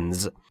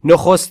comedians.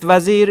 نخست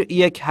وزیر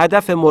یک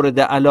هدف مورد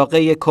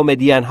علاقه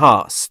کمدین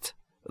هاست.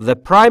 The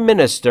Prime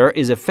Minister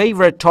is a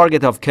favorite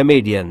target of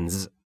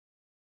comedians.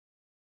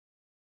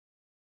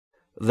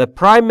 The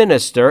Prime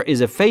Minister is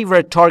a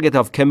favorite target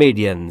of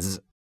comedians.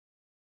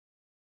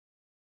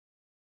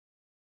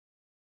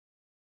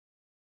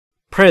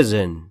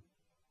 Prison.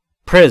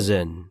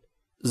 Prison.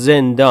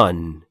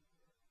 زندان.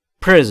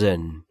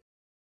 Prison.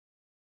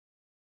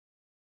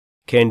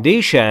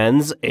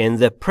 Conditions in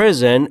the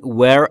prison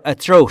were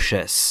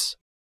atrocious.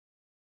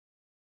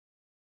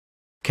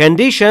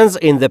 Conditions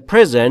in the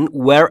prison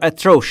were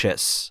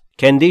atrocious.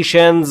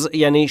 Conditions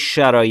یعنی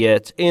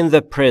شرایط. In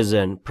the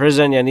prison.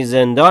 Prison یعنی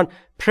زندان.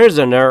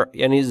 Prisoner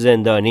یعنی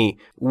زندانی.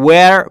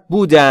 Were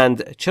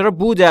بودند. چرا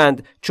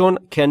بودند؟ چون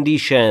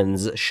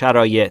conditions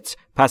شرایط.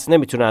 پس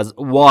نمیتونه از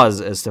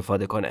was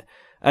استفاده کنه.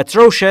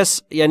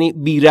 Atrocious یعنی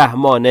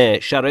بیرحمانه.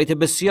 شرایط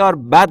بسیار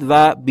بد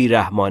و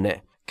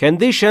بیرحمانه.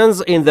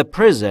 Conditions in the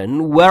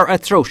prison were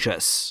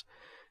atrocious.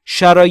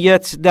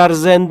 شرایط در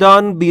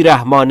زندان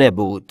بیرحمانه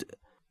بود.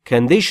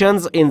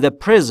 Conditions in the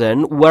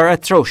prison were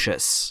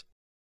atrocious.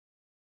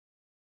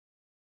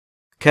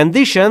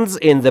 Conditions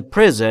in the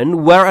prison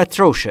were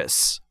atrocious.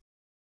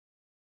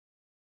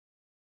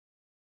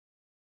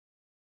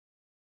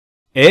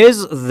 Is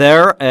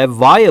there a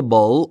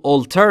viable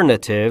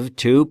alternative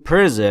to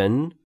prison?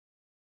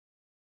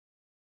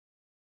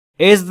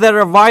 Is there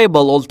a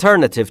viable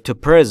alternative to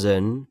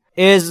prison?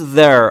 Is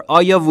there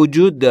آیا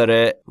وجود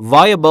داره؟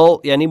 Viable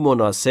یعنی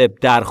مناسب،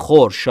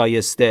 درخور،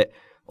 شایسته.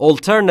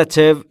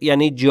 Alternative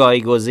یعنی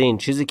جایگزین،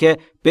 چیزی که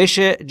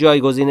بشه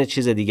جایگزین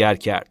چیز دیگر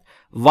کرد.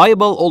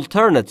 Viable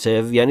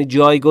alternative یعنی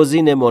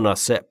جایگزین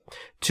مناسب.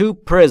 To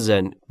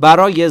prison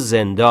برای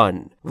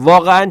زندان.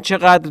 واقعا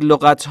چقدر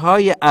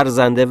لغتهای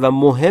ارزنده و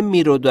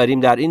مهمی رو داریم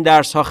در این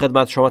درس ها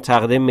خدمت شما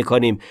تقدیم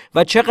میکنیم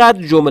و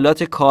چقدر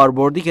جملات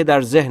کاربردی که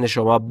در ذهن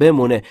شما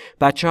بمونه.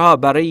 بچه ها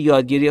برای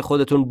یادگیری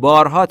خودتون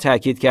بارها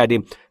تاکید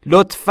کردیم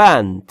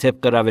لطفاً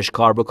طبق روش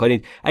کار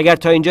بکنید. اگر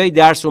تا اینجای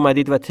درس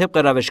اومدید و طبق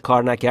روش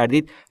کار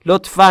نکردید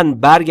لطفاً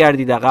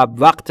برگردید عقب،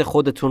 وقت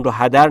خودتون رو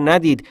هدر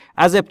ندید.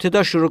 از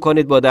ابتدا شروع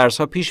کنید با درس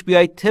ها پیش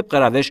بیایید طبق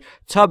روش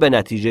تا به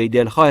نتیجه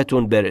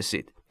دلخواهتون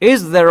برسید.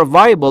 Is there a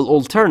viable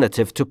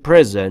alternative to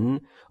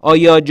prison?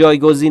 آیا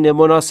جایگزین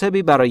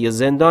مناسبی برای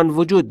زندان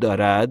وجود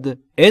دارد؟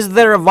 Is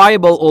there a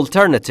viable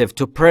alternative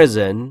to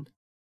prison?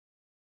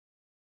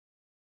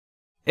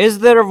 Is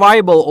there a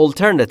viable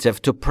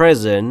alternative to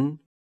prison?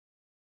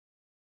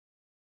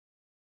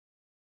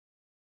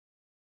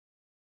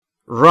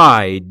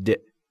 Ride.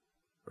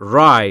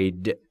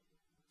 Ride.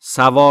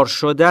 سوار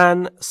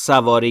شدن،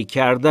 سواری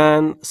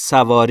کردن،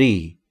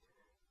 سواری.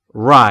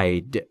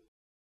 Ride.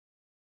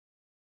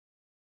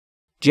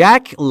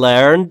 Jack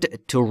learned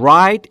to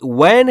ride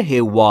when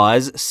he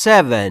was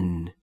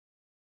 7.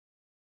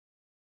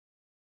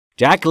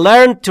 Jack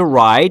learned to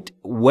ride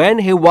when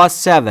he was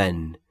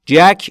 7.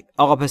 Jack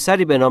آقا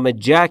پسری به نام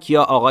جک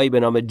یا آقایی به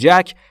نام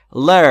جک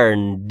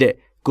learned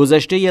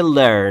گذشته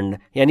learn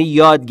یعنی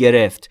یاد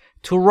گرفت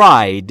to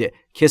ride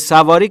که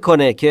سواری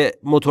کنه، که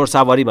موتور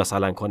سواری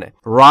مثلا کنه.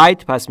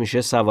 ride پس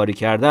میشه سواری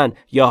کردن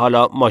یا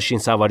حالا ماشین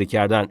سواری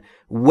کردن.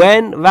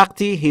 when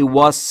وقتی he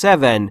was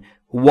 7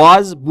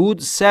 was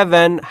بود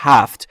 7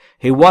 7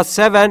 he was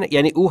 7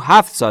 یعنی او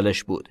 7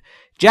 سالش بود.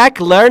 Jack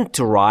learned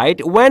to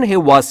ride when he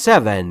was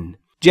 7.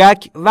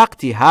 جک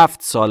وقتی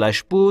 7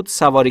 سالش بود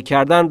سواری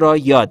کردن را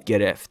یاد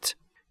گرفت.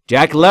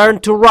 Jack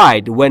learned to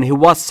ride when he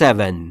was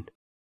 7.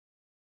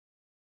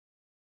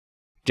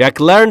 Jack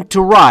learned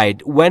to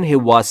ride when he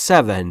was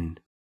 7.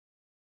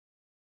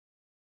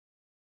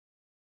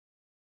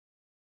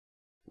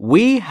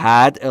 We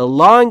had a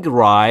long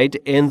ride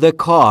in the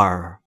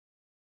car.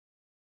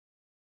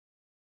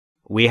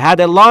 We had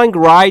a long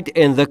ride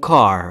in the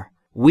car.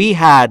 We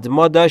had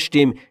ما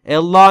داشتیم a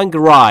long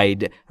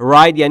ride.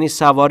 ride یعنی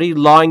سواری،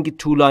 long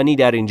طولانی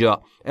در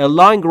اینجا. A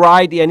long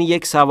ride یعنی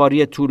یک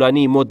سواری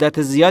طولانی.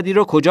 مدت زیادی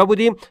رو کجا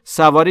بودیم؟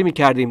 سواری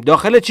میکردیم.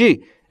 داخل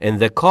چی؟ In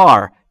the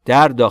car.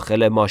 در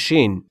داخل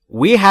ماشین.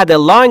 We had a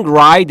long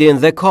ride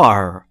in the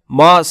car.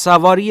 ما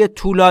سواری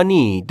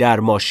طولانی در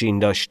ماشین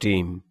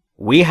داشتیم.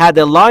 We had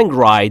a long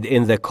ride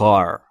in the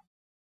car.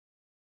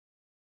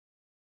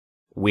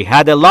 We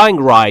had a long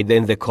ride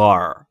in the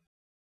car.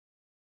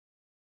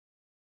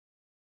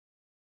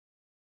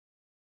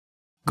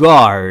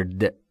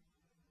 Guard.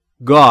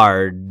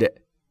 Guard.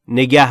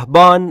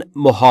 نگهبان،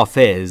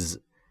 محافظ.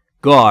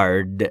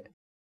 Guard.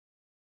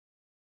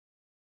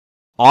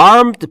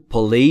 Armed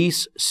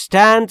police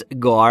stand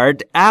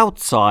guard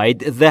outside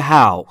the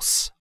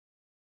house.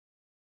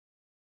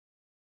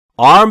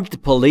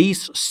 Armed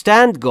police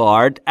stand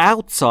guard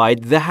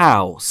outside the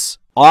house.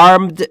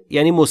 Armed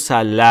یعنی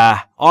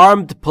مسلح.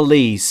 Armed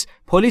police.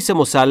 پلیس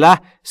مسلح.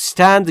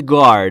 Stand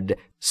guard.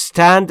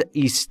 Stand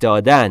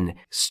ایستادن.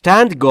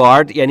 Stand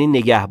guard یعنی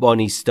نگهبان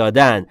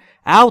ایستادن.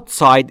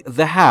 Outside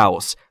the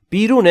house.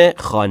 بیرون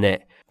خانه.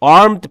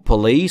 Armed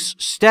police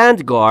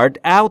stand guard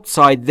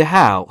outside the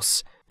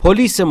house.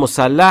 پلیس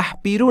مسلح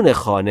بیرون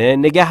خانه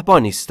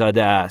نگهبان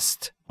ایستاده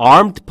است.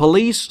 Armed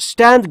police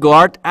stand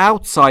guard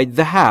outside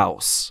the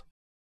house.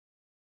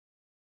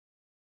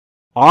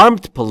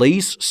 Armed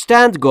police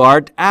stand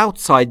guard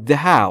outside the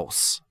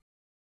house.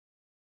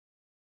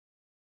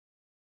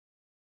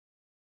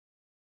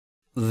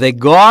 The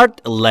guard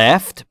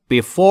left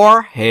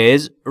before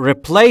his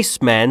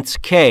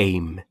replacement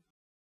came.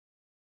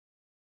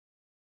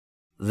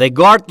 The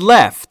guard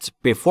left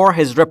before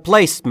his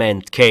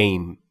replacement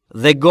came.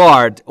 The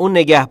guard اون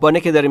نگهبانه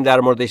که داریم در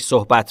موردش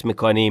صحبت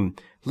میکنیم.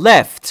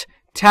 Left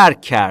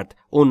ترک کرد.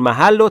 اون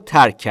محل رو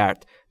ترک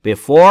کرد.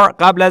 Before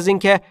قبل از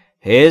اینکه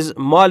his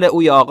مال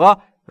اوی آقا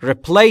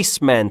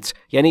replacement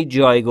یعنی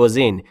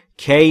جایگزین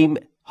came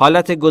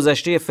حالت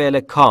گذشته فعل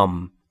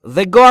come.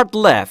 The guard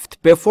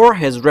left before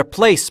his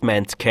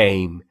replacement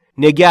came.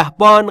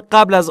 نگهبان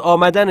قبل از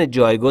آمدن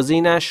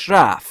جایگزینش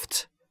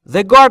رفت.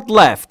 The guard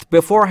left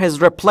before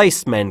his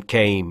replacement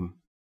came.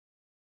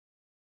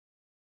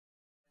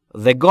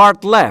 The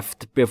guard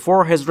left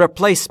before his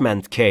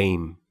replacement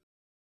came.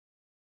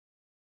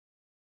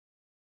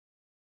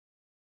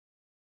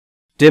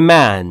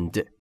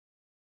 Demand.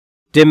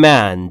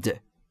 Demand.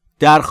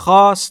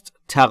 درخواست،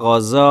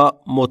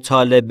 تقاضا،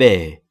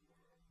 مطالبه.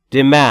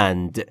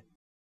 Demand.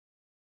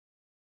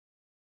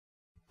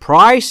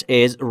 Price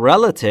is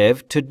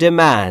relative to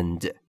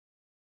demand.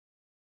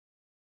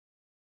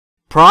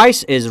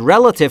 Price is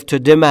relative to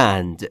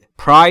demand.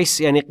 Price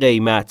یعنی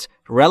قیمت.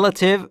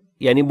 Relative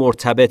یعنی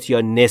مرتبط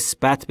یا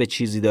نسبت به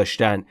چیزی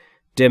داشتن.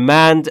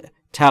 Demand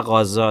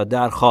تقاضا،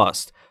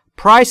 درخواست.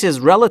 Price is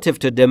relative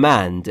to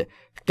demand.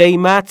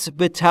 قیمت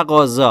به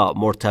تقاضا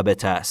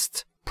مرتبط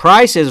است.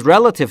 Price is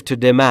relative to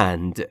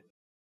demand.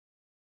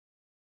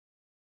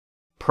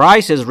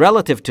 Price is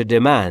relative to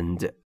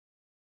demand.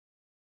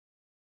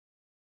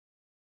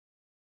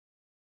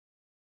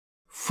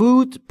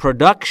 Food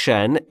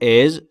production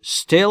is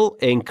still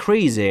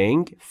increasing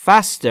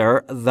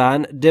faster than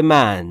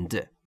demand.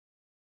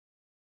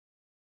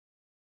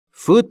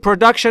 Food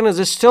production is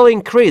still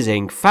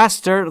increasing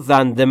faster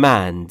than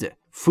demand.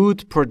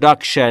 Food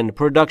production.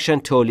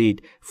 Production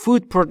تولید.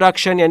 Food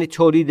production یعنی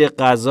تولید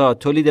غذا،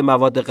 تولید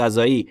مواد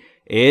غذایی.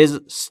 Is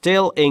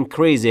still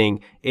increasing.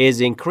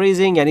 Is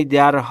increasing یعنی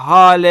در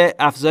حال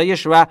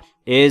افزایش و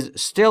is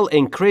still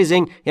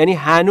increasing یعنی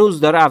هنوز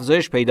داره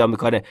افزایش پیدا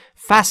میکنه.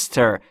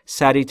 Faster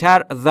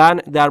سریعتر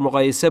than در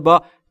مقایسه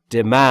با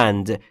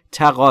demand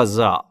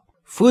تقاضا.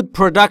 Food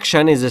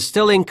production is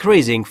still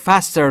increasing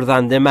faster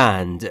than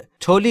demand.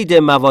 تولید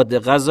مواد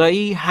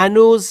غذایی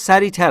هنوز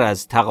سریعتر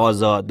از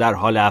تقاضا در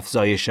حال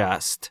افزایش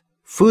است.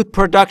 Food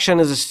production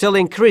is still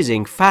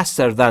increasing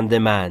faster than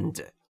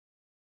demand.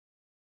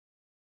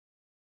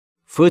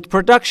 Food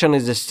production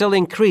is still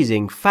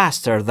increasing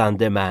faster than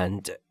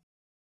demand.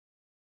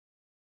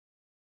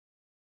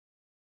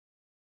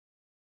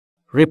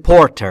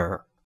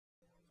 Reporter.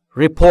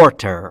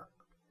 Reporter.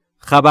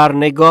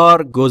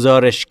 خبرنگار،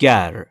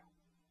 گزارشگر.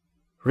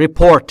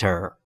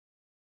 Reporter.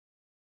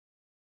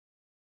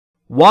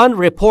 One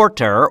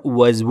reporter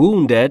was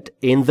wounded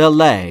in the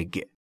leg.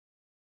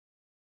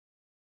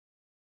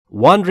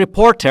 One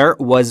reporter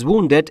was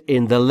wounded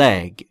in the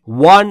leg.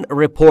 One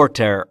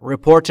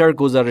reporter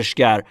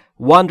گزارشگر.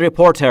 One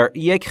reporter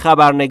یک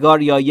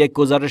خبرنگار یا یک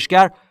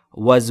گزارشگر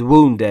was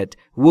wounded.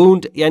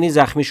 wound یعنی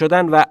زخمی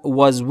شدن و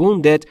was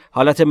wounded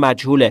حالت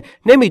مجهوله.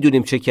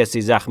 نمیدونیم چه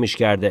کسی زخمیش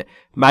کرده.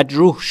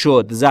 مجروح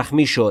شد،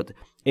 زخمی شد.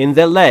 In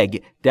the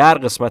leg در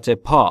قسمت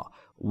پا.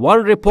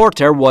 One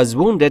reporter was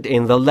wounded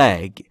in the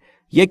leg.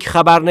 یک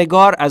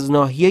خبرنگار از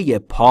ناحیه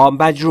پا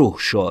مجروح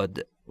شد.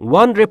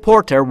 One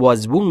reporter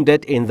was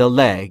wounded in the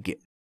leg.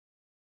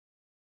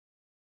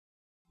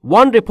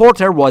 One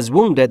reporter was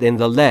wounded in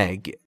the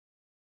leg.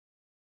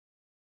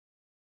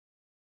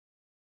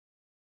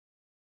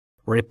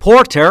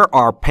 Reporters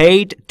are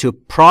paid to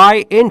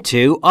pry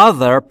into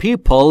other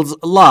people's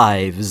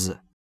lives.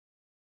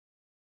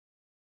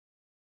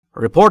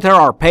 Reporters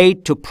are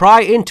paid to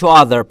pry into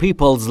other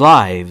people's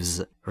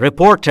lives.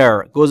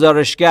 Reporter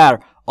گزارشگر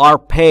are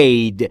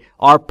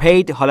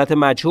paid حالت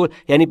مجهول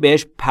یعنی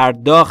بهش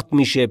پرداخت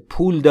میشه،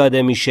 پول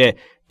داده میشه.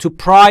 To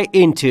pry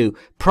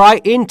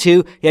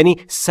into یعنی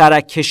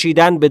سرک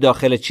کشیدن به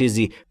داخل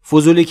چیزی،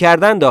 فضولی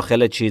کردن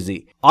داخل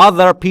چیزی.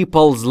 Other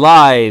people's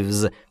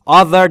lives.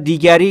 Other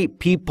دیگری،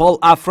 people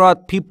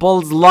افراد،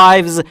 people's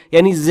lives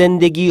یعنی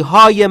زندگی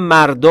های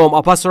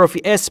مردم.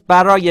 apostrophe s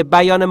برای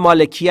بیان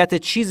مالکیت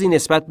چیزی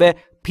نسبت به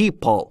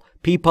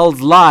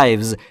people's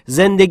lives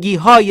زندگی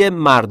های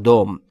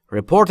مردم.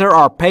 Reporters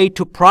are paid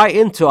to pry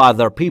into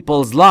other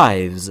people's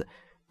lives.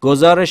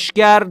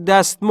 گزارشگر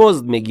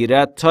دستمزد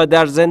میگیرد تا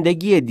در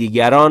زندگی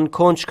دیگران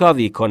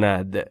کنجکاوی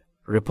کند.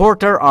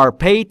 Reporters are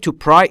paid to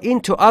pry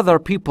into other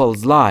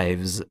people's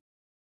lives.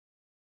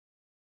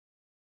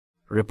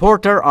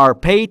 Reporters are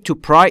paid to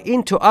pry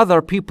into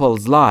other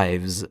people's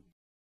lives.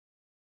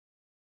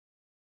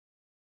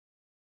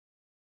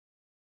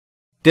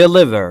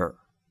 Deliver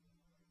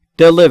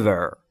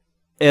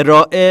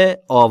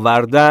ارائه،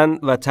 آوردن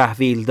و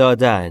تحویل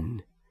دادن.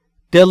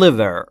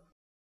 Deliver.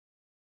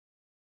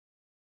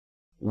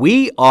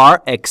 We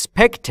are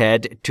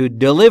expected to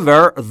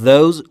deliver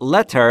those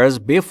letters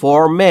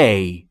before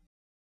May.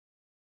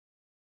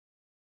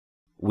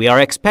 We are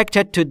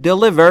expected to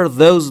deliver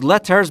those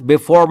letters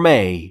before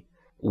May.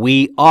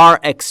 We are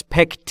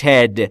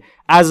expected.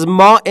 از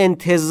ما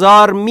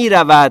انتظار می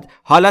رود.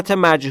 حالت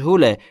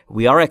مجهوله.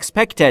 We are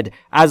expected.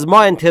 از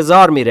ما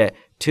انتظار میره.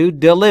 To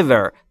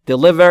deliver.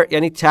 Deliver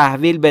یعنی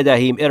تحویل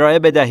بدهیم، ارائه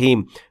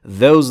بدهیم.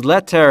 Those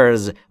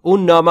letters.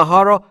 اون نامه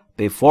ها رو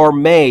before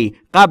May.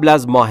 قبل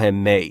از ماه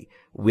می.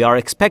 We are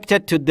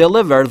expected to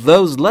deliver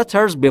those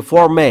letters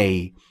before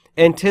May.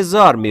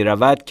 انتظار می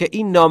رود که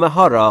این نامه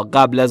ها را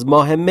قبل از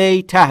ماه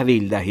می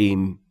تحویل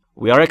دهیم.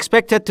 We are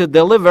expected to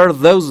deliver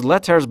those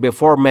letters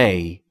before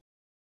May.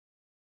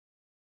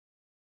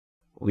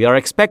 We are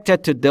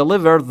expected to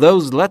deliver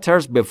those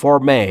letters before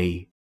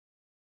May.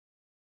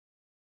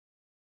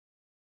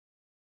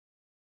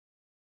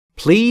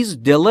 Please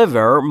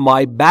deliver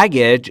my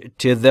baggage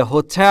to the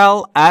hotel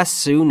as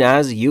soon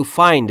as you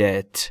find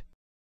it.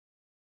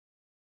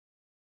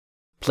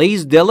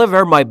 Please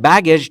deliver my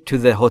baggage to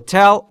the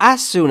hotel as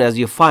soon as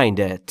you find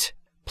it.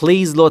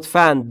 Please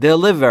لطفاً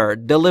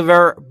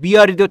deliver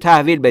بیارید و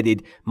تحویل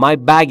بدید. My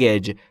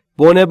baggage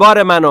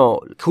بونه‌بار منو،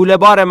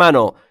 کوله‌بار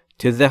منو.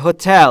 To the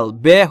hotel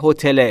به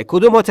هتل.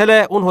 کدوم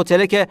هتل؟ اون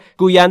هتله که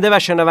گوینده و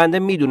شنونده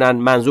میدونن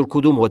منظور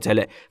کدوم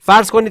هتله.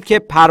 فرض کنید که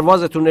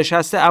پروازتون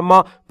نشسته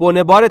اما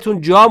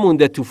بونه‌بارتون جا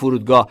مونده تو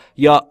فرودگاه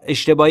یا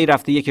اشتباهی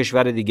رفته یه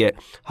کشور دیگه.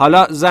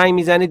 حالا زنگ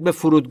میزنید به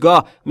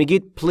فرودگاه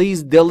میگید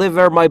Please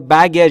deliver my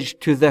baggage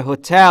to the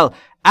hotel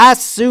as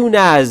soon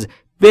as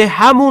به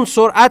همون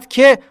سرعت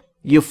که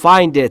you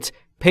find it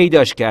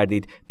پیداش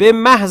کردید. به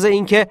محض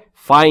اینکه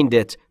find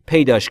it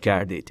پیداش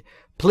کردید.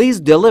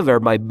 Please deliver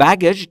my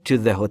baggage to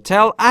the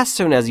hotel as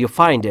soon as you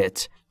find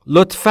it.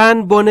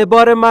 لطفاً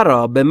بونه‌بار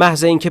مرا به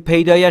محض اینکه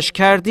پیدایش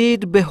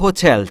کردید به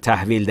هتل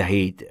تحویل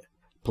دهید.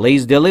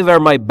 Please deliver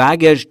my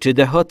baggage to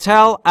the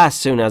hotel as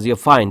soon as you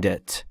find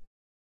it.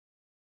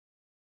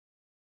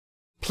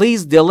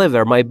 Please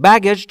deliver my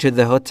baggage to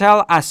the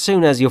hotel as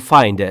soon as you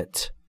find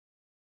it.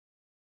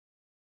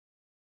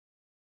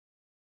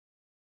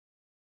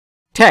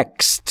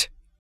 Text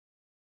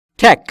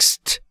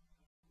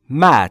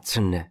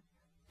متن.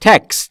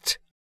 Text.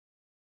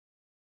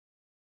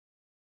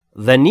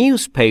 The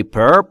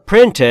newspaper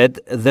printed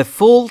the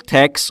full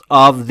text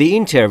of the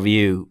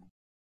interview.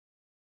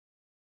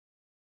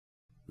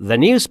 The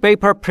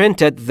newspaper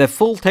printed the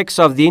full text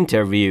of the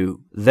interview.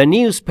 The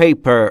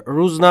newspaper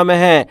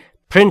روزنامه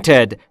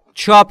printed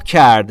چاپ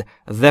کرد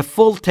the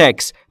full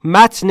text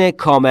متن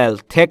کامل.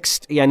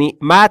 text یعنی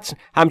متن،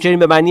 همچنین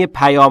به معنی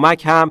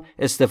پیامک هم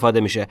استفاده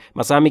میشه.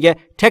 مثلا میگه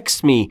text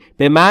me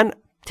به من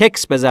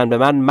تکست بزن، به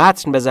من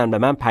متن بزن، به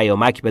من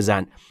پیامک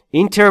بزن.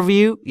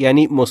 interview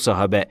یعنی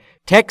مصاحبه.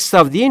 text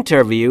of the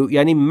interview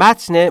یعنی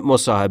متن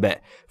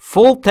مصاحبه.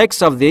 full text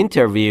of the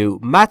interview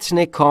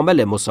متن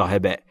کامل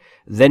مصاحبه.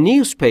 The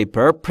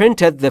newspaper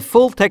printed the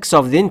full text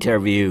of the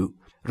interview.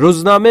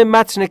 روزنامه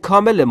متن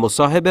کامل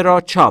مصاحبه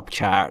را چاپ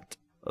کرد.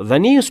 The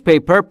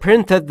newspaper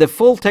printed the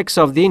full text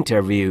of the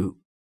interview.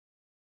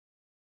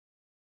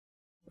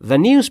 The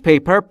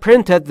newspaper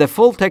printed the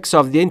full text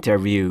of the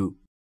interview.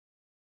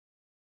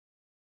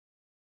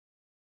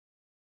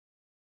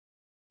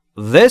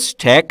 This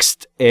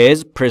text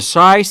is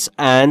precise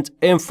and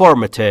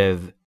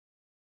informative.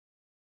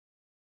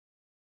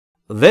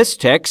 This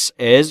text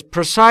is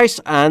precise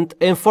and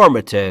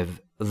informative.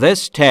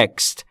 This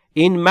text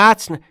این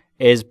متن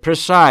is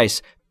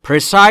precise.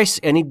 Precise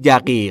یعنی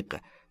دقیق.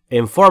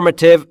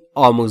 Informative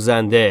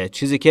آموزنده.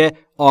 چیزی که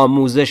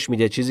آموزش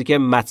میده. چیزی که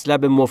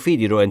مطلب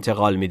مفیدی رو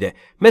انتقال میده.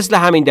 مثل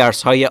همین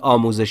درسهای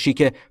آموزشی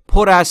که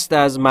پر است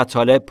از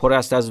مطالب، پر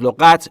است از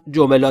لغات،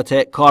 جملات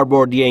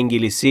کاربردی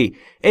انگلیسی.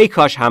 ای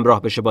کاش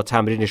همراه بشه با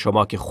تمرین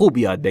شما که خوب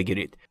یاد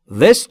بگیرید.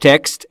 This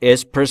text is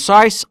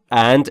precise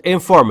and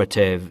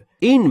informative.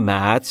 این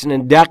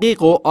متن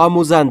دقیق و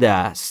آموزنده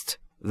است.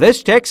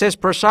 This text is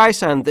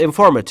precise and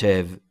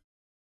informative.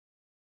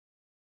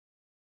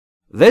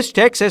 This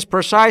text is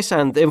precise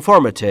and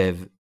informative.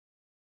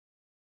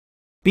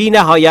 بی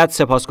نهایت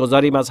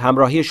سپاسگزاریم از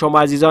همراهی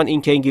شما عزیزان.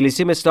 این که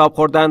انگلیسی مثل آب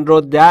خوردن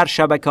رو در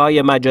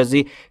شبکه‌های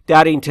مجازی،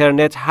 در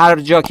اینترنت، هر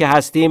جا که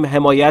هستیم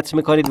حمایت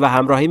میکنید و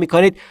همراهی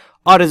میکنید.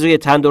 آرزوی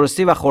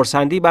تندرستی و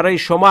خرسندی برای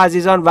شما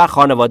عزیزان و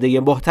خانواده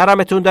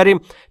محترمتون داریم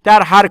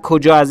در هر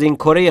کجا از این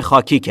کره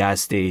خاکی که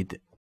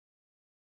هستید.